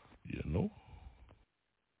 You know?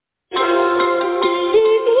 I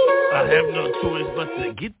have no choice but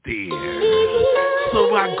to get there.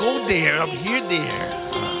 So I go there, I'm here there.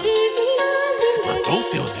 My throat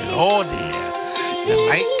feels it all there. The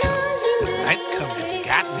night comes, it's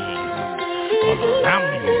got me. All around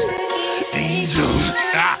me. Angels,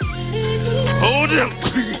 hold up.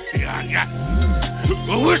 I got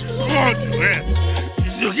well, what's wrong with that?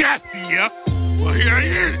 You still got me, yeah? Well, here I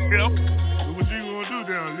am, yeah. So what you gonna do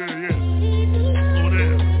down there, yeah? Go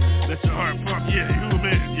there, let your heart pump, yeah, you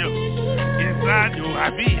man, yo. Inside, yo, I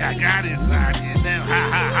got inside, yeah, now,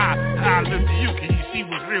 ha, look at you, can you see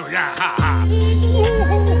what's real, yeah, ha.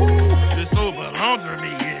 This soul belongs to me,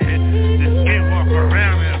 yeah. This can't walk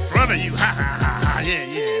around in front of you, ha, yeah.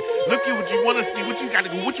 Look at what you wanna see, what you gotta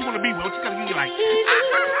go, what you wanna be, what you gotta be like,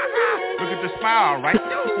 Look at the smile, right?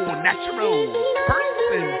 Yo, natural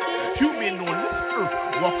person, human on this earth,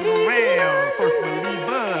 walking around, first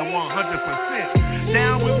believer, 100%.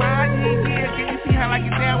 Down with my yeah, can you see how I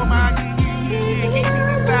get down with my yeah, can you see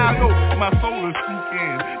the style? Yo, my soul is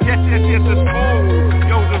speaking. Yes,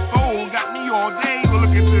 the soul got me all day. But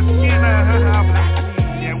look at this skin, black me.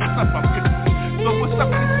 Yeah, what's up, I'm 50. So what's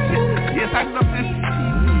up, this shit? Yes, I love this shit.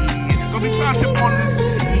 Gonna be trying to on this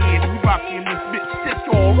shit. We rocking this bitch, set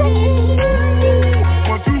your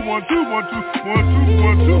 1, 2, 1, 2, 1, 2, 1, 2,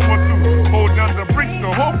 1, 2, 1, 2. Hold down the bricks,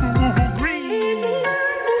 the whole green.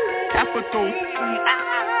 Capital C.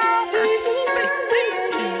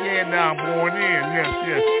 Yeah, now I'm born in. Yes.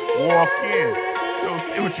 Walk in. So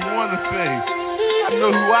say what you want to say. I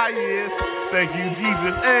know who I is. Thank you,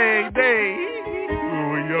 Jesus. Hey, day.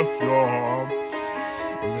 Oh, yes, y'all.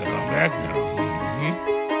 I'm back now.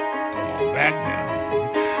 Come on back now.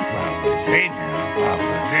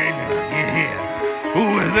 Baba Jana. Yeah. Who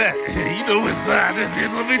is that? You know what side this is.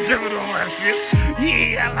 Let me check it on my shit.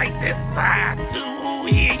 Yeah, I like that side too.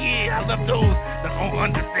 Yeah. I love those that don't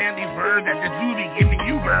understand these words that the Judy giving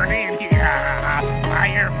you burn in. Yeah. My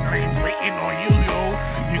airplane's waiting on you, yo.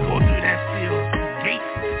 You go through that steel gate, a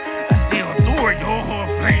steel door, yo.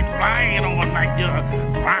 Plane flying on like, yeah.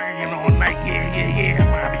 Bobby,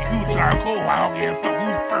 you charcoal. I don't give a fuck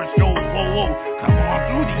who's first, yo. Whoa. Come on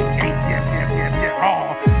through these gates. Yes.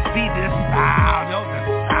 Oh, see this style, yo. The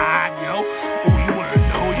side, yo. Oh, you wanna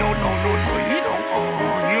know, yo? No, you don't.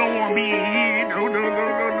 Oh, you don't wanna be in here. No. Never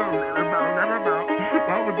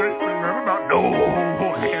about. No,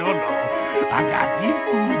 hell no. I got these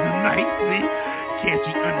fools tonight, see? Can't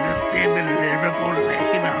you understand the lyrical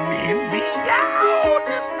lane I'm in? Yo,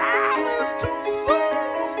 this style is too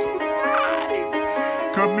nice.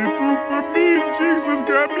 Coming through for me, Jesus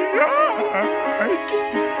got me high.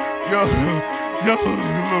 Yo,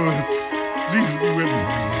 Lord, Jesus be with me.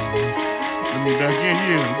 Let me back in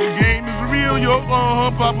here. The game is real, yo.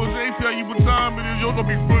 Papa J tell you what time it is, yo. Don't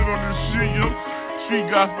be putting on this shit, yo. Street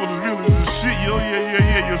gospel is real as this shit, yo.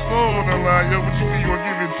 Yeah. Your soul on the line, yo. What you think you gonna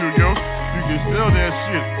give it to, yo? You can sell that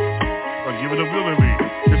shit. Or give it a willingly.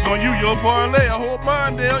 It's on you, yo. Parlay. I hold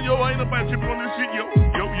mine down, yo. Ain't nobody tripping on this shit, yo.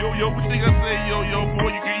 Yo. What you think I say, yo?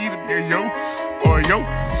 Boy, you can eat it there, yo. Or yo.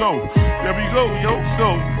 So, there we go, yo.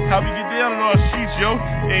 So, how we get down on our sheets, yo?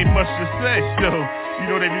 Ain't much to say, so. You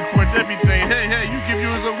know they record everything. Hey, you give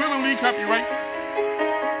yours a willingly copyright.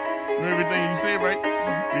 Everything you say, right?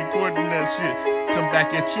 Recording that shit. Come back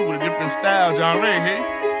at you with a different style, John Ray, hey?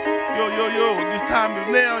 Yo. This time is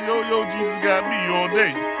now, yo. Jesus got me all day.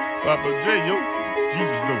 Papa J, yo.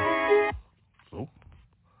 Jesus, though. So,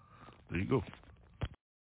 there you go.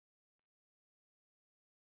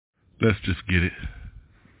 Let's just get it.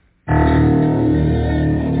 Yeah,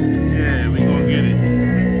 we gonna get it.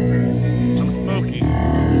 I'm smoky.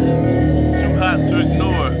 Too hot to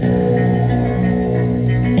ignore.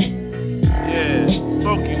 Yeah,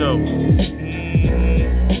 smoky though.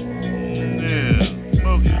 Yeah,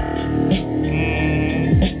 smoky.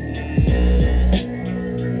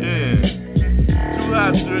 Yeah, too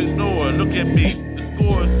hot to ignore. Look at me. The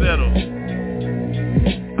score is settled.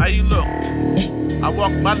 How you look? I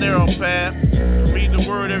walk my narrow path, read the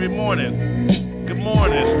word every morning. Good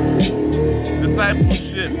morning.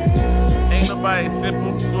 Discipleship. Ain't nobody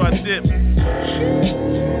simple, so I dip.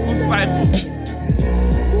 Disciple.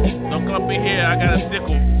 Don't come up in here, I got a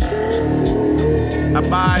sickle. I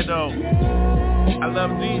buy though. I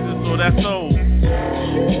love Jesus, so that's soul.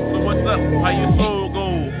 So what's up? How your soul go?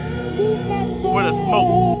 Where the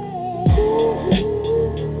smoke?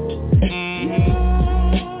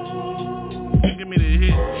 Give me the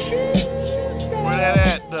hit. Where that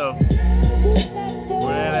at though?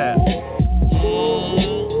 Where that at?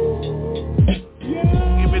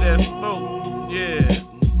 Give me that smoke. Yeah.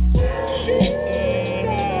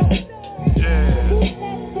 Yeah.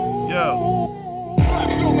 Yo.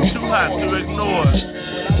 Too hot to ignore.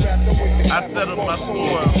 I settled my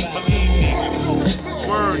score. Believe me.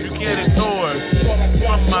 Word you can't ignore.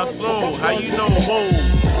 From my soul. How you know? Whoa.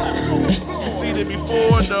 You seen it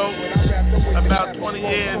before though. About 20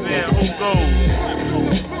 years in, who goes?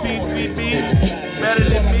 PCB, better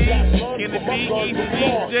than me, can it be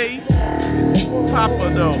ECJ? Papa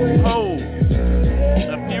though, ho.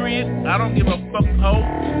 A period, I don't give a fuck, ho.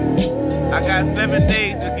 I got 7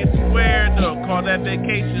 days to get squared though, call that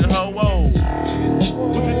vacation, ho, whoa.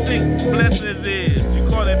 What you think blessings is? You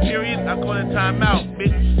call it period, I call it time out,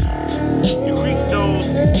 bitch. You creep those,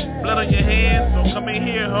 blood on your hands, so come in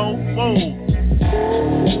here, ho, whoa.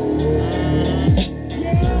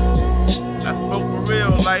 I spoke for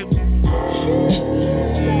real life.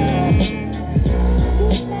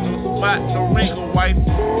 No spot, no wrinkle wipe.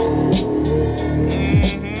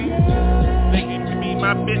 Thinking to be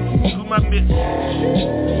my bitch, who my bitch?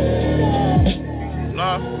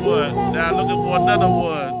 Lost one, now looking for another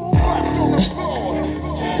one.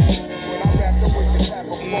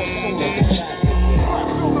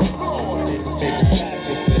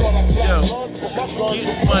 Yo,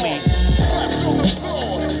 get money.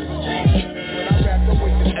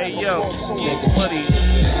 Hey yo, get money.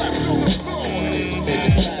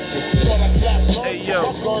 Hey yo,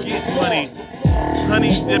 get money.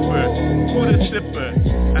 Honey dipper, who the sipper?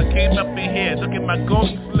 I came up in here, look at my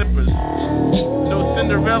golden slippers. No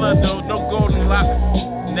Cinderella though, no golden locks.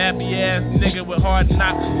 Nappy ass nigga with hard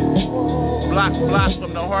knocks. Block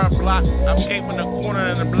from the hard block. I came from the corner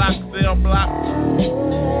in the block, sale block.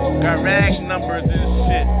 Got rag numbers and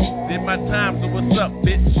shit. Did my time, so what's up,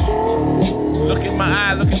 bitch? Look in my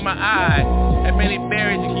eye, look in my eye. How many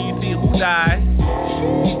buried can you see who died?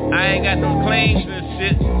 I ain't got no claims and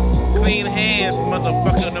shit. Clean hands,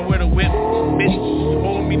 motherfucker, know where to whip. Bitch,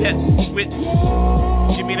 hold me that switch.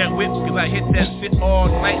 Give me that whip, cause I hit that shit all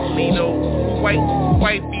nightly, though. Who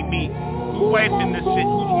wifey me? Who wifing this shit?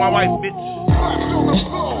 Who's my wife, bitch?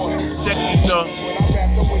 Check me, though.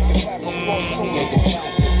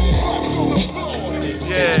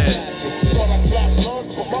 Yeah.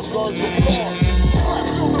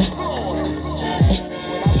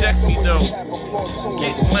 Check me though.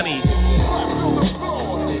 Get money.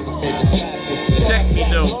 Check me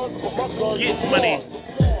though. Get money.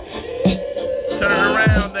 Turn it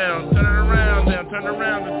around down. Turn it around down. Turn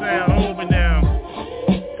around the sound. Hold me down.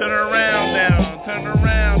 Turn it around down. Turn it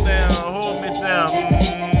around down. Hold me down.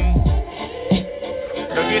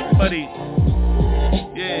 Now get money.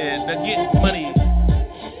 Yeah. Now get money.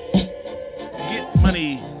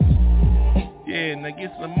 Money. Yeah, now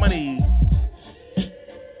get some money.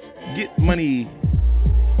 Get money.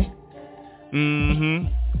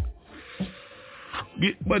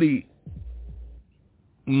 Get money.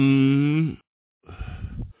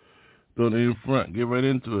 Don't in front. Get right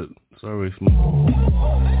into it. Sorry, Smoke.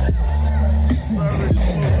 Sorry,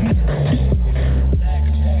 Smoke.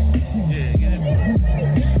 Yeah, get it.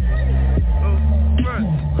 Oh, front.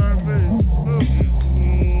 Sorry, Smokey.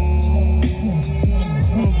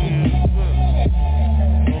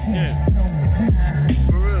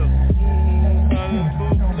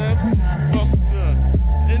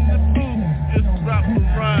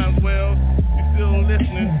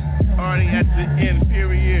 Already at the end,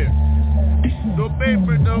 period. No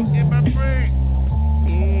paper, though, in my brain.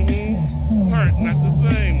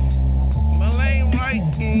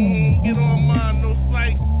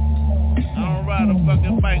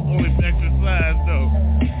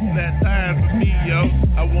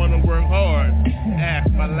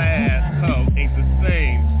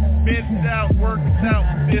 bench out, worked out,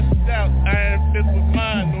 fished out. Iron fist was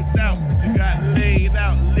mine, no doubt. You got laid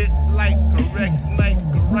out, lit like correct night,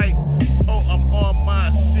 correct. Oh, I'm on my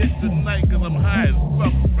shit tonight, cause I'm high as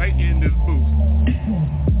fuck right in this booth.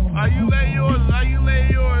 Are you lay yours?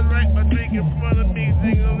 Right, my drink in front of me,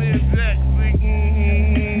 single in Jack,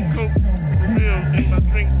 sing, coke, for real, in my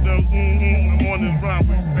drink though, I'm on this rhyme,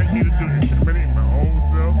 we expect me to do this shit, man, in my own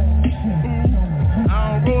self. Ooh, I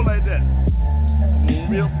don't roll like that.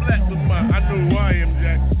 I'm real black with mine, I know who I am,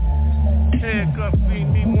 Jack. Handcuffs,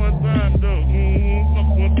 seen me one time though, fuck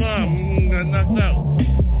one time, got knocked out.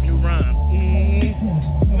 You rhyme,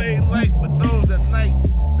 lay light for those that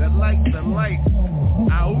like the light.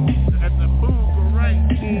 Out at the booth, right?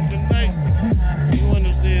 Tonight, you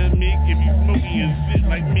understand me? If you smoking your shit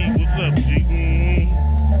like me, what's up, G?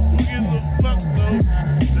 Who gives a fuck though?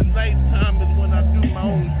 The nighttime is when I do my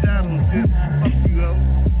own shadow shit. Fuck you, yo.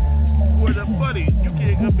 Where the buddy? You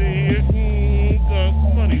can't come in here. Cause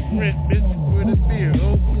money, rent, bitch. Where the beer?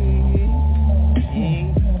 Oh,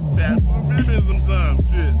 fast food ribbons sometimes,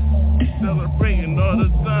 shit. Celebrating all the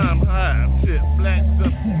time, high shit. Black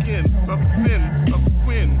stuff skin, fuck thin, fuck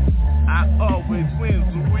quinn. I always win,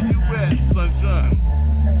 so where you at, sunshine?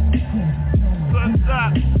 Sun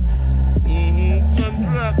drop, sun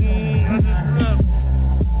drop, I just dropped.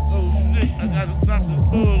 Oh shit, I gotta stop this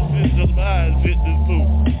bullshit, cause my eyes hit this food.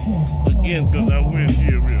 Again, cause I win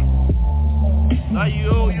here, real. How you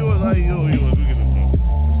owe yours, look at this one.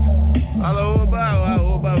 I don't know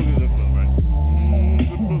about, look at this one, right?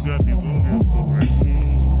 The book got people, don't get this book, right?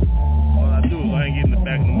 All I do is I ain't getting the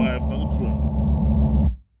back of the motherfucking truck.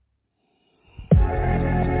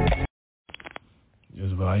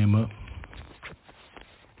 Just volume up.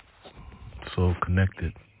 So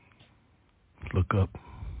connected. Look up.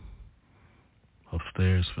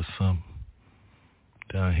 Upstairs for some.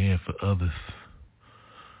 Down here for others.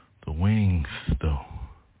 The wings, though.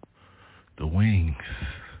 The wings.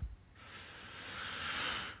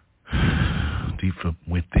 Deep from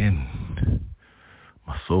within.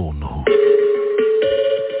 My soul knows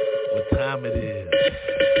what time it is.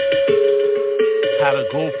 How to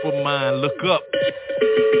go for mine. Look up.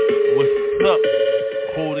 What's up?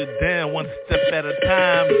 Hold it down one step at a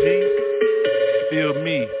time, G. Feel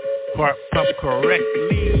me. Heart pump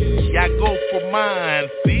correctly. I go for mine,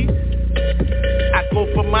 see? I go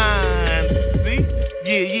for mine, see?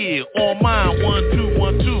 Yeah, on mine. 1, 2,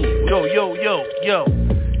 1, 2.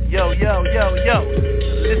 Yo.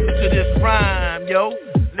 Listen to this rhyme, yo.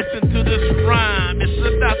 Listen to this rhyme. It's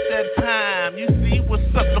about that time. You see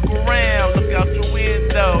what's up? Look around. Look out your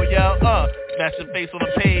window, yo. Smash your face on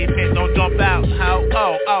the pavement. Don't jump out. How?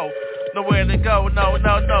 Oh. Nowhere to go. No.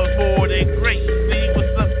 More than great. See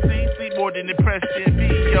what's up? See more than impressing me,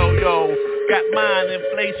 yo. Got mind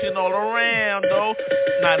inflation all around, though.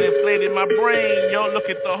 Not inflating my brain, yo. Look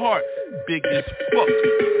at the heart. Big as fuck.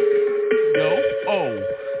 Yo,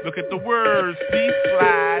 look at the words, see,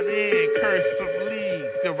 slide in cursively,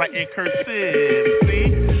 still writing cursive, see,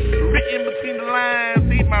 written between the lines,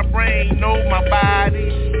 see, my brain know my body,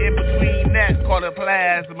 in between that, call it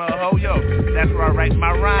plasma, yo, that's where I write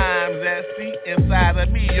my rhymes at, see, inside of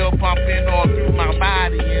me, yo, pumping all through my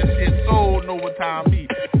body and shit, soul know what time it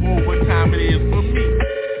is for me,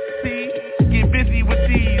 see, get busy with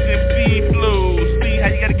these MC flows, see how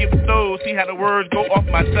you gotta get with those, see how the words go off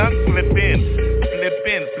my tongue, flipping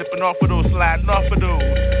off of those, sliding off of those.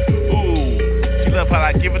 Ooh, she love how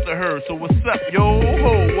I give it to her. So what's up, yo?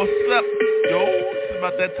 What's up, yo? It's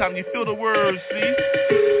about that time you feel the words, see?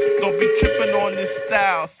 Don't be tripping on this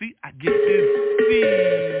style, see? I get this, see?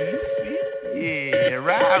 Yeah,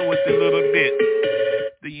 ride with it a little bit.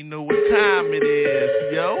 Then you know what time it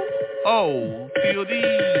is, yo? Oh, feel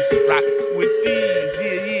these, rock with these,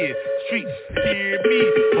 yeah. Streets, hear me,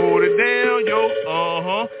 hold it down, yo,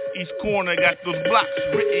 Each corner got those blocks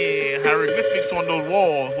written, hieroglyphics on those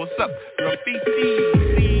walls. What's up? Graffiti,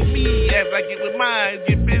 see me as I get with mine,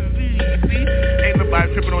 get busy, see? Ain't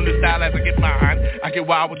nobody tripping on this style as I get mine. I get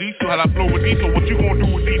wild with these, so how I flow with these, so what you gonna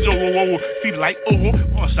do with these, yo, see the light,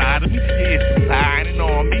 on side of me, yeah, it's shining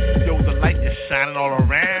on me, yo, the light is shining all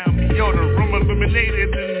around me, yo, the room illuminated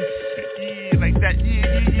and yeah, like that,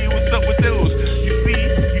 yeah, what's up with those? You see,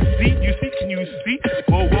 can you see?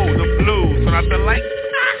 Whoa, the blues, turn out the lights.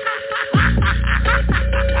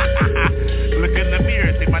 Look in the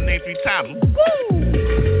mirror, say my name 3 times. Woo!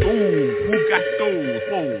 Ooh, who got those?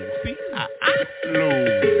 Whoa, see, I flow.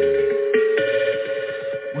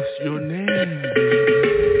 What's your name, baby?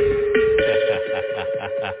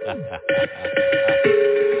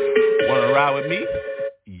 Wanna ride with me?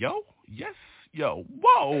 Yo, yes, yo,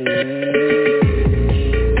 whoa.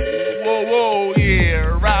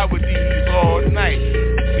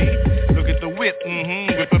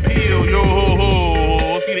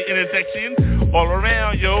 all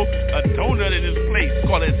around, yo. A donut in this place,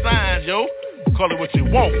 call it signs, yo. Call it what you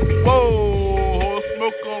want. Whoa,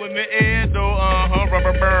 smoke all in the air, though.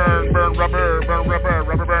 Rubber burn,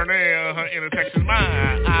 rubber burn air. Intersection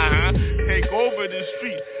mine. Take over the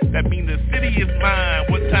street. That means the city is mine.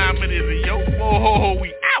 What time it is, yo? Whoa,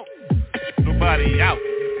 we out. Nobody out.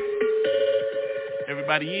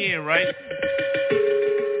 Everybody in, right?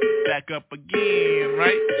 Back up again,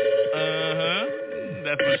 right?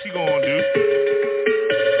 That's what she gonna do.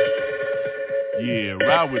 Yeah,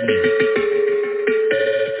 ride with me.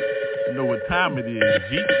 You know what time it is,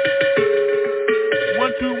 G.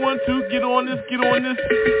 1, 2, 1, 2, get on this.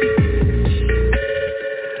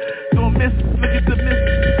 Don't miss, look at the miss.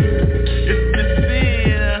 It's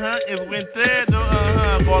missing, it's winter,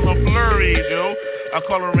 though, call them flurries, yo. I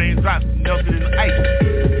call them raindrops melted in ice.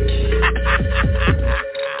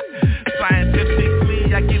 Scientifically,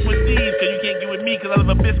 I get with these, cause you can't get with me, cause I love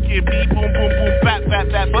a biscuit, beat, boom, boom, boom, fat,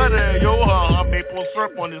 butter, yo, maple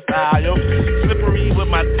syrup on this side, yo, slippery with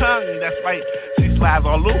my tongue, that's right, she slides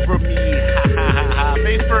all over me,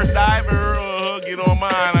 face first diver, get on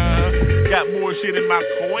mine, got more shit in my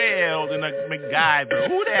coil than a MacGyver,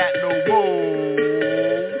 who that, no, whoa,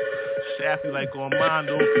 Shafty like on mine,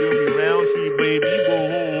 don't feel me round tree, baby,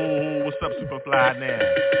 whoa, what's up, Superfly now,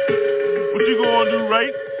 what you gonna do,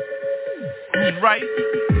 right? Who's right?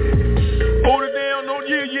 Hold it down, no,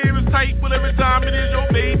 yeah, it's tight, but every time it is, your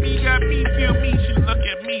baby got me, feel me, she look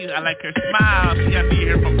at me, I like her smile, she got me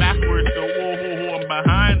here from backwards, so whoa, I'm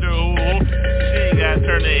behind her, she ain't gotta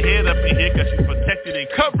turn her head up in here, cause she's protected and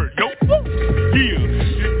covered, yo, woo, yeah,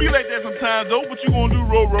 it be like that sometimes, though, what you gonna do,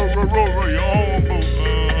 roll, your own boat,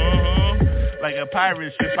 like a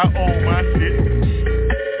pirate ship, I own my shit,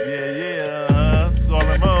 yeah, it's all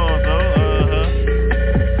I'm on, though,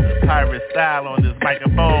 pirate style on this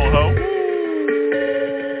microphone, ho.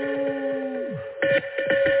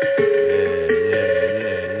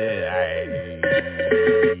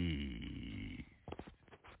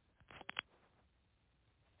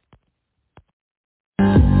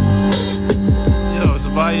 Yo, is the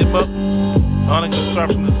volume up? I'm gonna start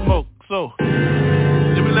from the smoke. So,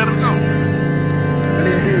 did we let him know?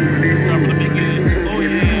 Start from the beginning. Oh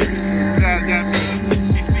yeah, guys got me.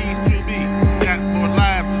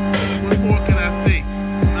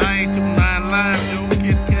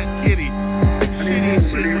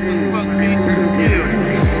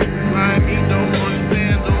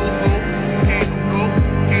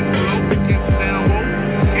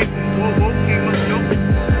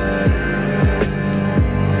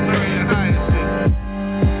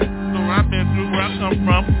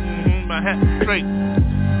 Straight.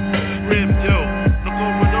 Rib, yo. Look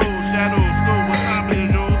over those shadows. Know what time it is,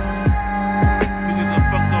 yo. Niggas a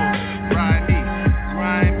fuck those. Ride me.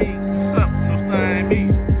 What's up? No sign me.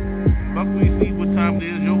 Fuck we see what time it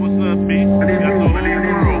is, yo. What's up, B? Got the whole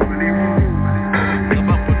world. Come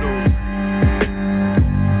up with those.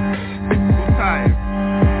 Who's tired?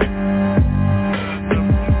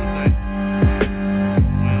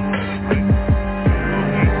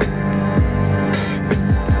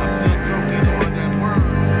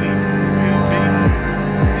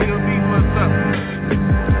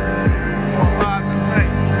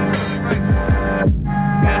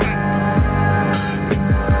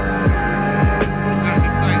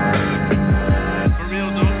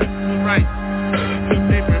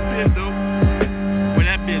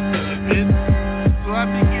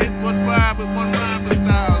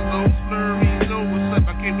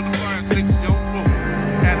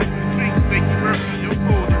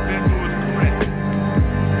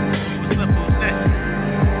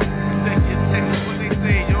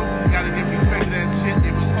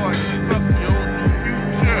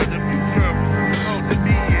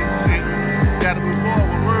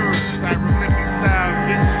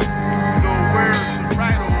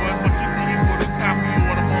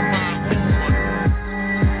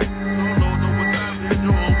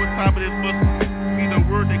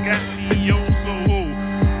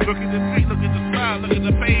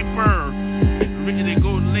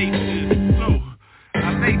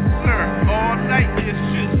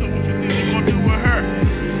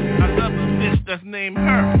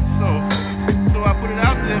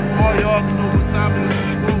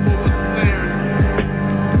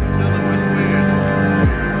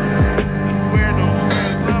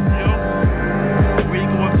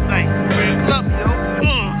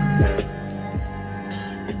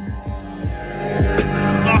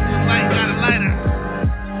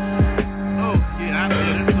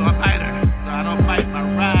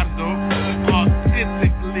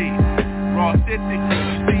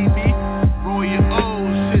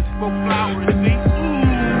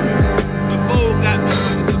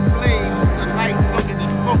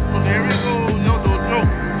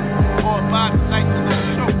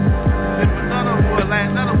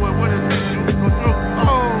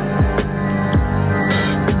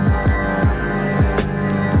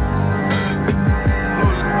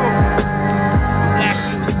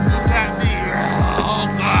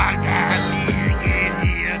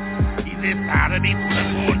 me, what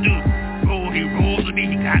I'm gonna do. He rolls with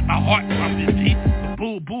me, he got my heart from his teeth.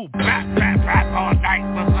 Boo, boo, rap, rap, rap all night.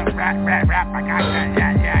 What's up, rap, rap, rap, I got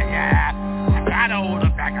that, yeah. I try to hold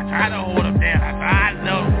him back, I try to hold him down. I try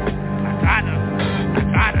to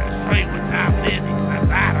show you what time it is. I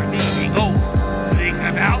try to leave me go. But he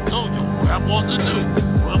come out, told you what I'm supposed to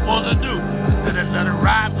do. Let it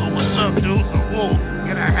ride, so what's up, dude? So, whoa,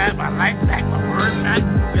 can I have my life back, my word back?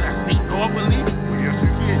 Can I speak normally? Well, yes,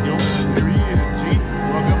 you can, yo. Here he is, G.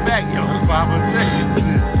 Welcome back, yo. That's why I'm gonna say it.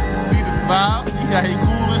 See the smile? See how he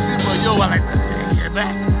cool and shit? But, yo, I like to get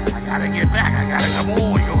back. I gotta get back. I gotta come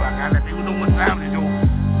on, yo. I gotta let people know what time it is, yo.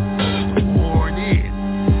 War it is.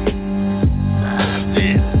 Time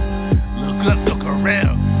this. Look up, look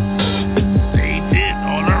around. Say this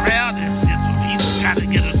all around and shit. So he's gotta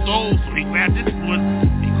get a soul. So he grabbed this one.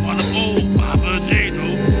 He called him old Papa J,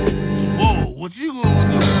 though. Whoa, what you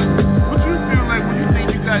gonna do? What you feel like when you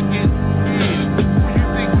think you gotta get in? When you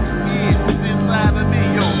think who's inside of me?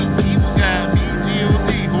 Yo, evil guy, me, G.O.D.,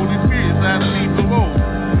 Holy Spirit inside of me. So whoa,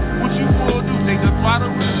 what you gonna do? Take a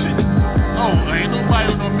bottle of shit? Oh, ain't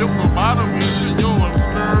nobody on no milk, no bottle of shit. Yo, I'm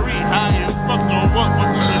slurry, high as fuck, no what?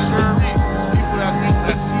 What's in the slurry? People that think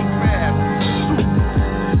that sea crab.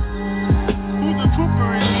 Who's the trooper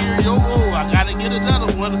in here, yo? Oh, I gotta get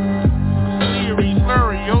another one.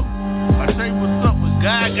 Slurry, yo. I tell you what's up, when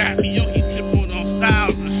God got me, yo, he tip on those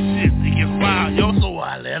styles and shit. It gets wild, yo, so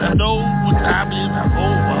I let her know what time it is. I go,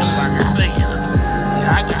 I hope I can say it.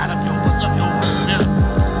 Yeah, I got him, yo, what's up, yo, what's the minute?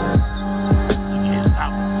 You can't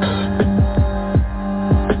stop me.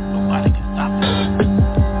 Nobody can stop me.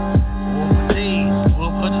 4 days,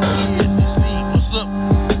 1,200 years, you see, what's up?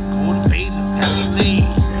 Golden pages got me laid.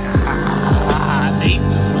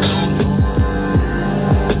 Nathan, what's on, yo?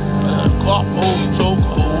 Cough,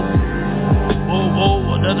 chokehold.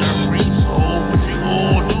 Whoa, another free soul. What you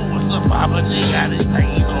gonna do? What's up, Papa G? Got his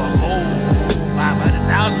thing on gold.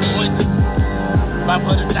 500,000 voices.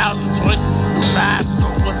 500,000 choices. New vibes. So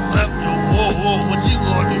what's up, yo? Whoa, what you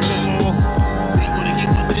gonna do? Whoa. We gonna get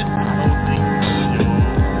with this whole thing. Yo,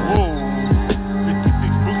 whoa.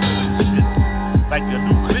 56 books and shit. Like a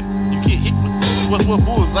new clip, you get hit with this. What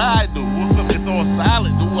bullseye do? What's up? It's all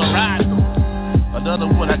silent. Do a ride though. Another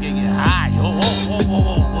one I can get high. Whoa.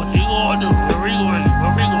 What you gonna do? What we gonna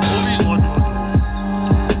do?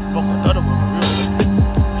 Fuck another one for real.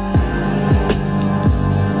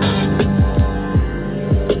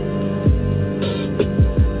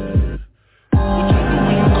 What you do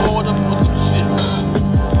when you call them for some shit?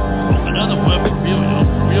 Fuck another one for real, yo.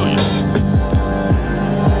 For real, yo.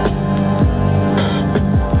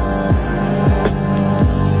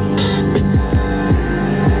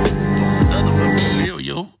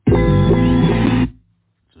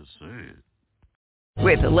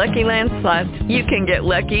 With the Lucky Land Slots, you can get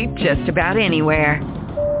lucky just about anywhere.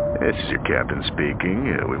 This is your captain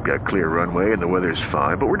speaking. We've got clear runway and the weather's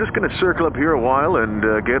fine, but we're just going to circle up here a while and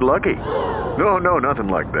get lucky. No, nothing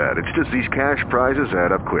like that. It's just these cash prizes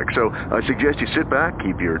add up quick. So I suggest you sit back,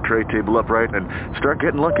 keep your tray table upright, and start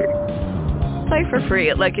getting lucky. Play for free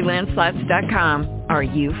at LuckyLandSlots.com. Are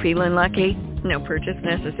you feeling lucky? No purchase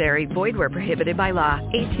necessary. Void where prohibited by law.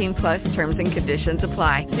 18+ terms and conditions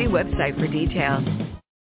apply. See website for details.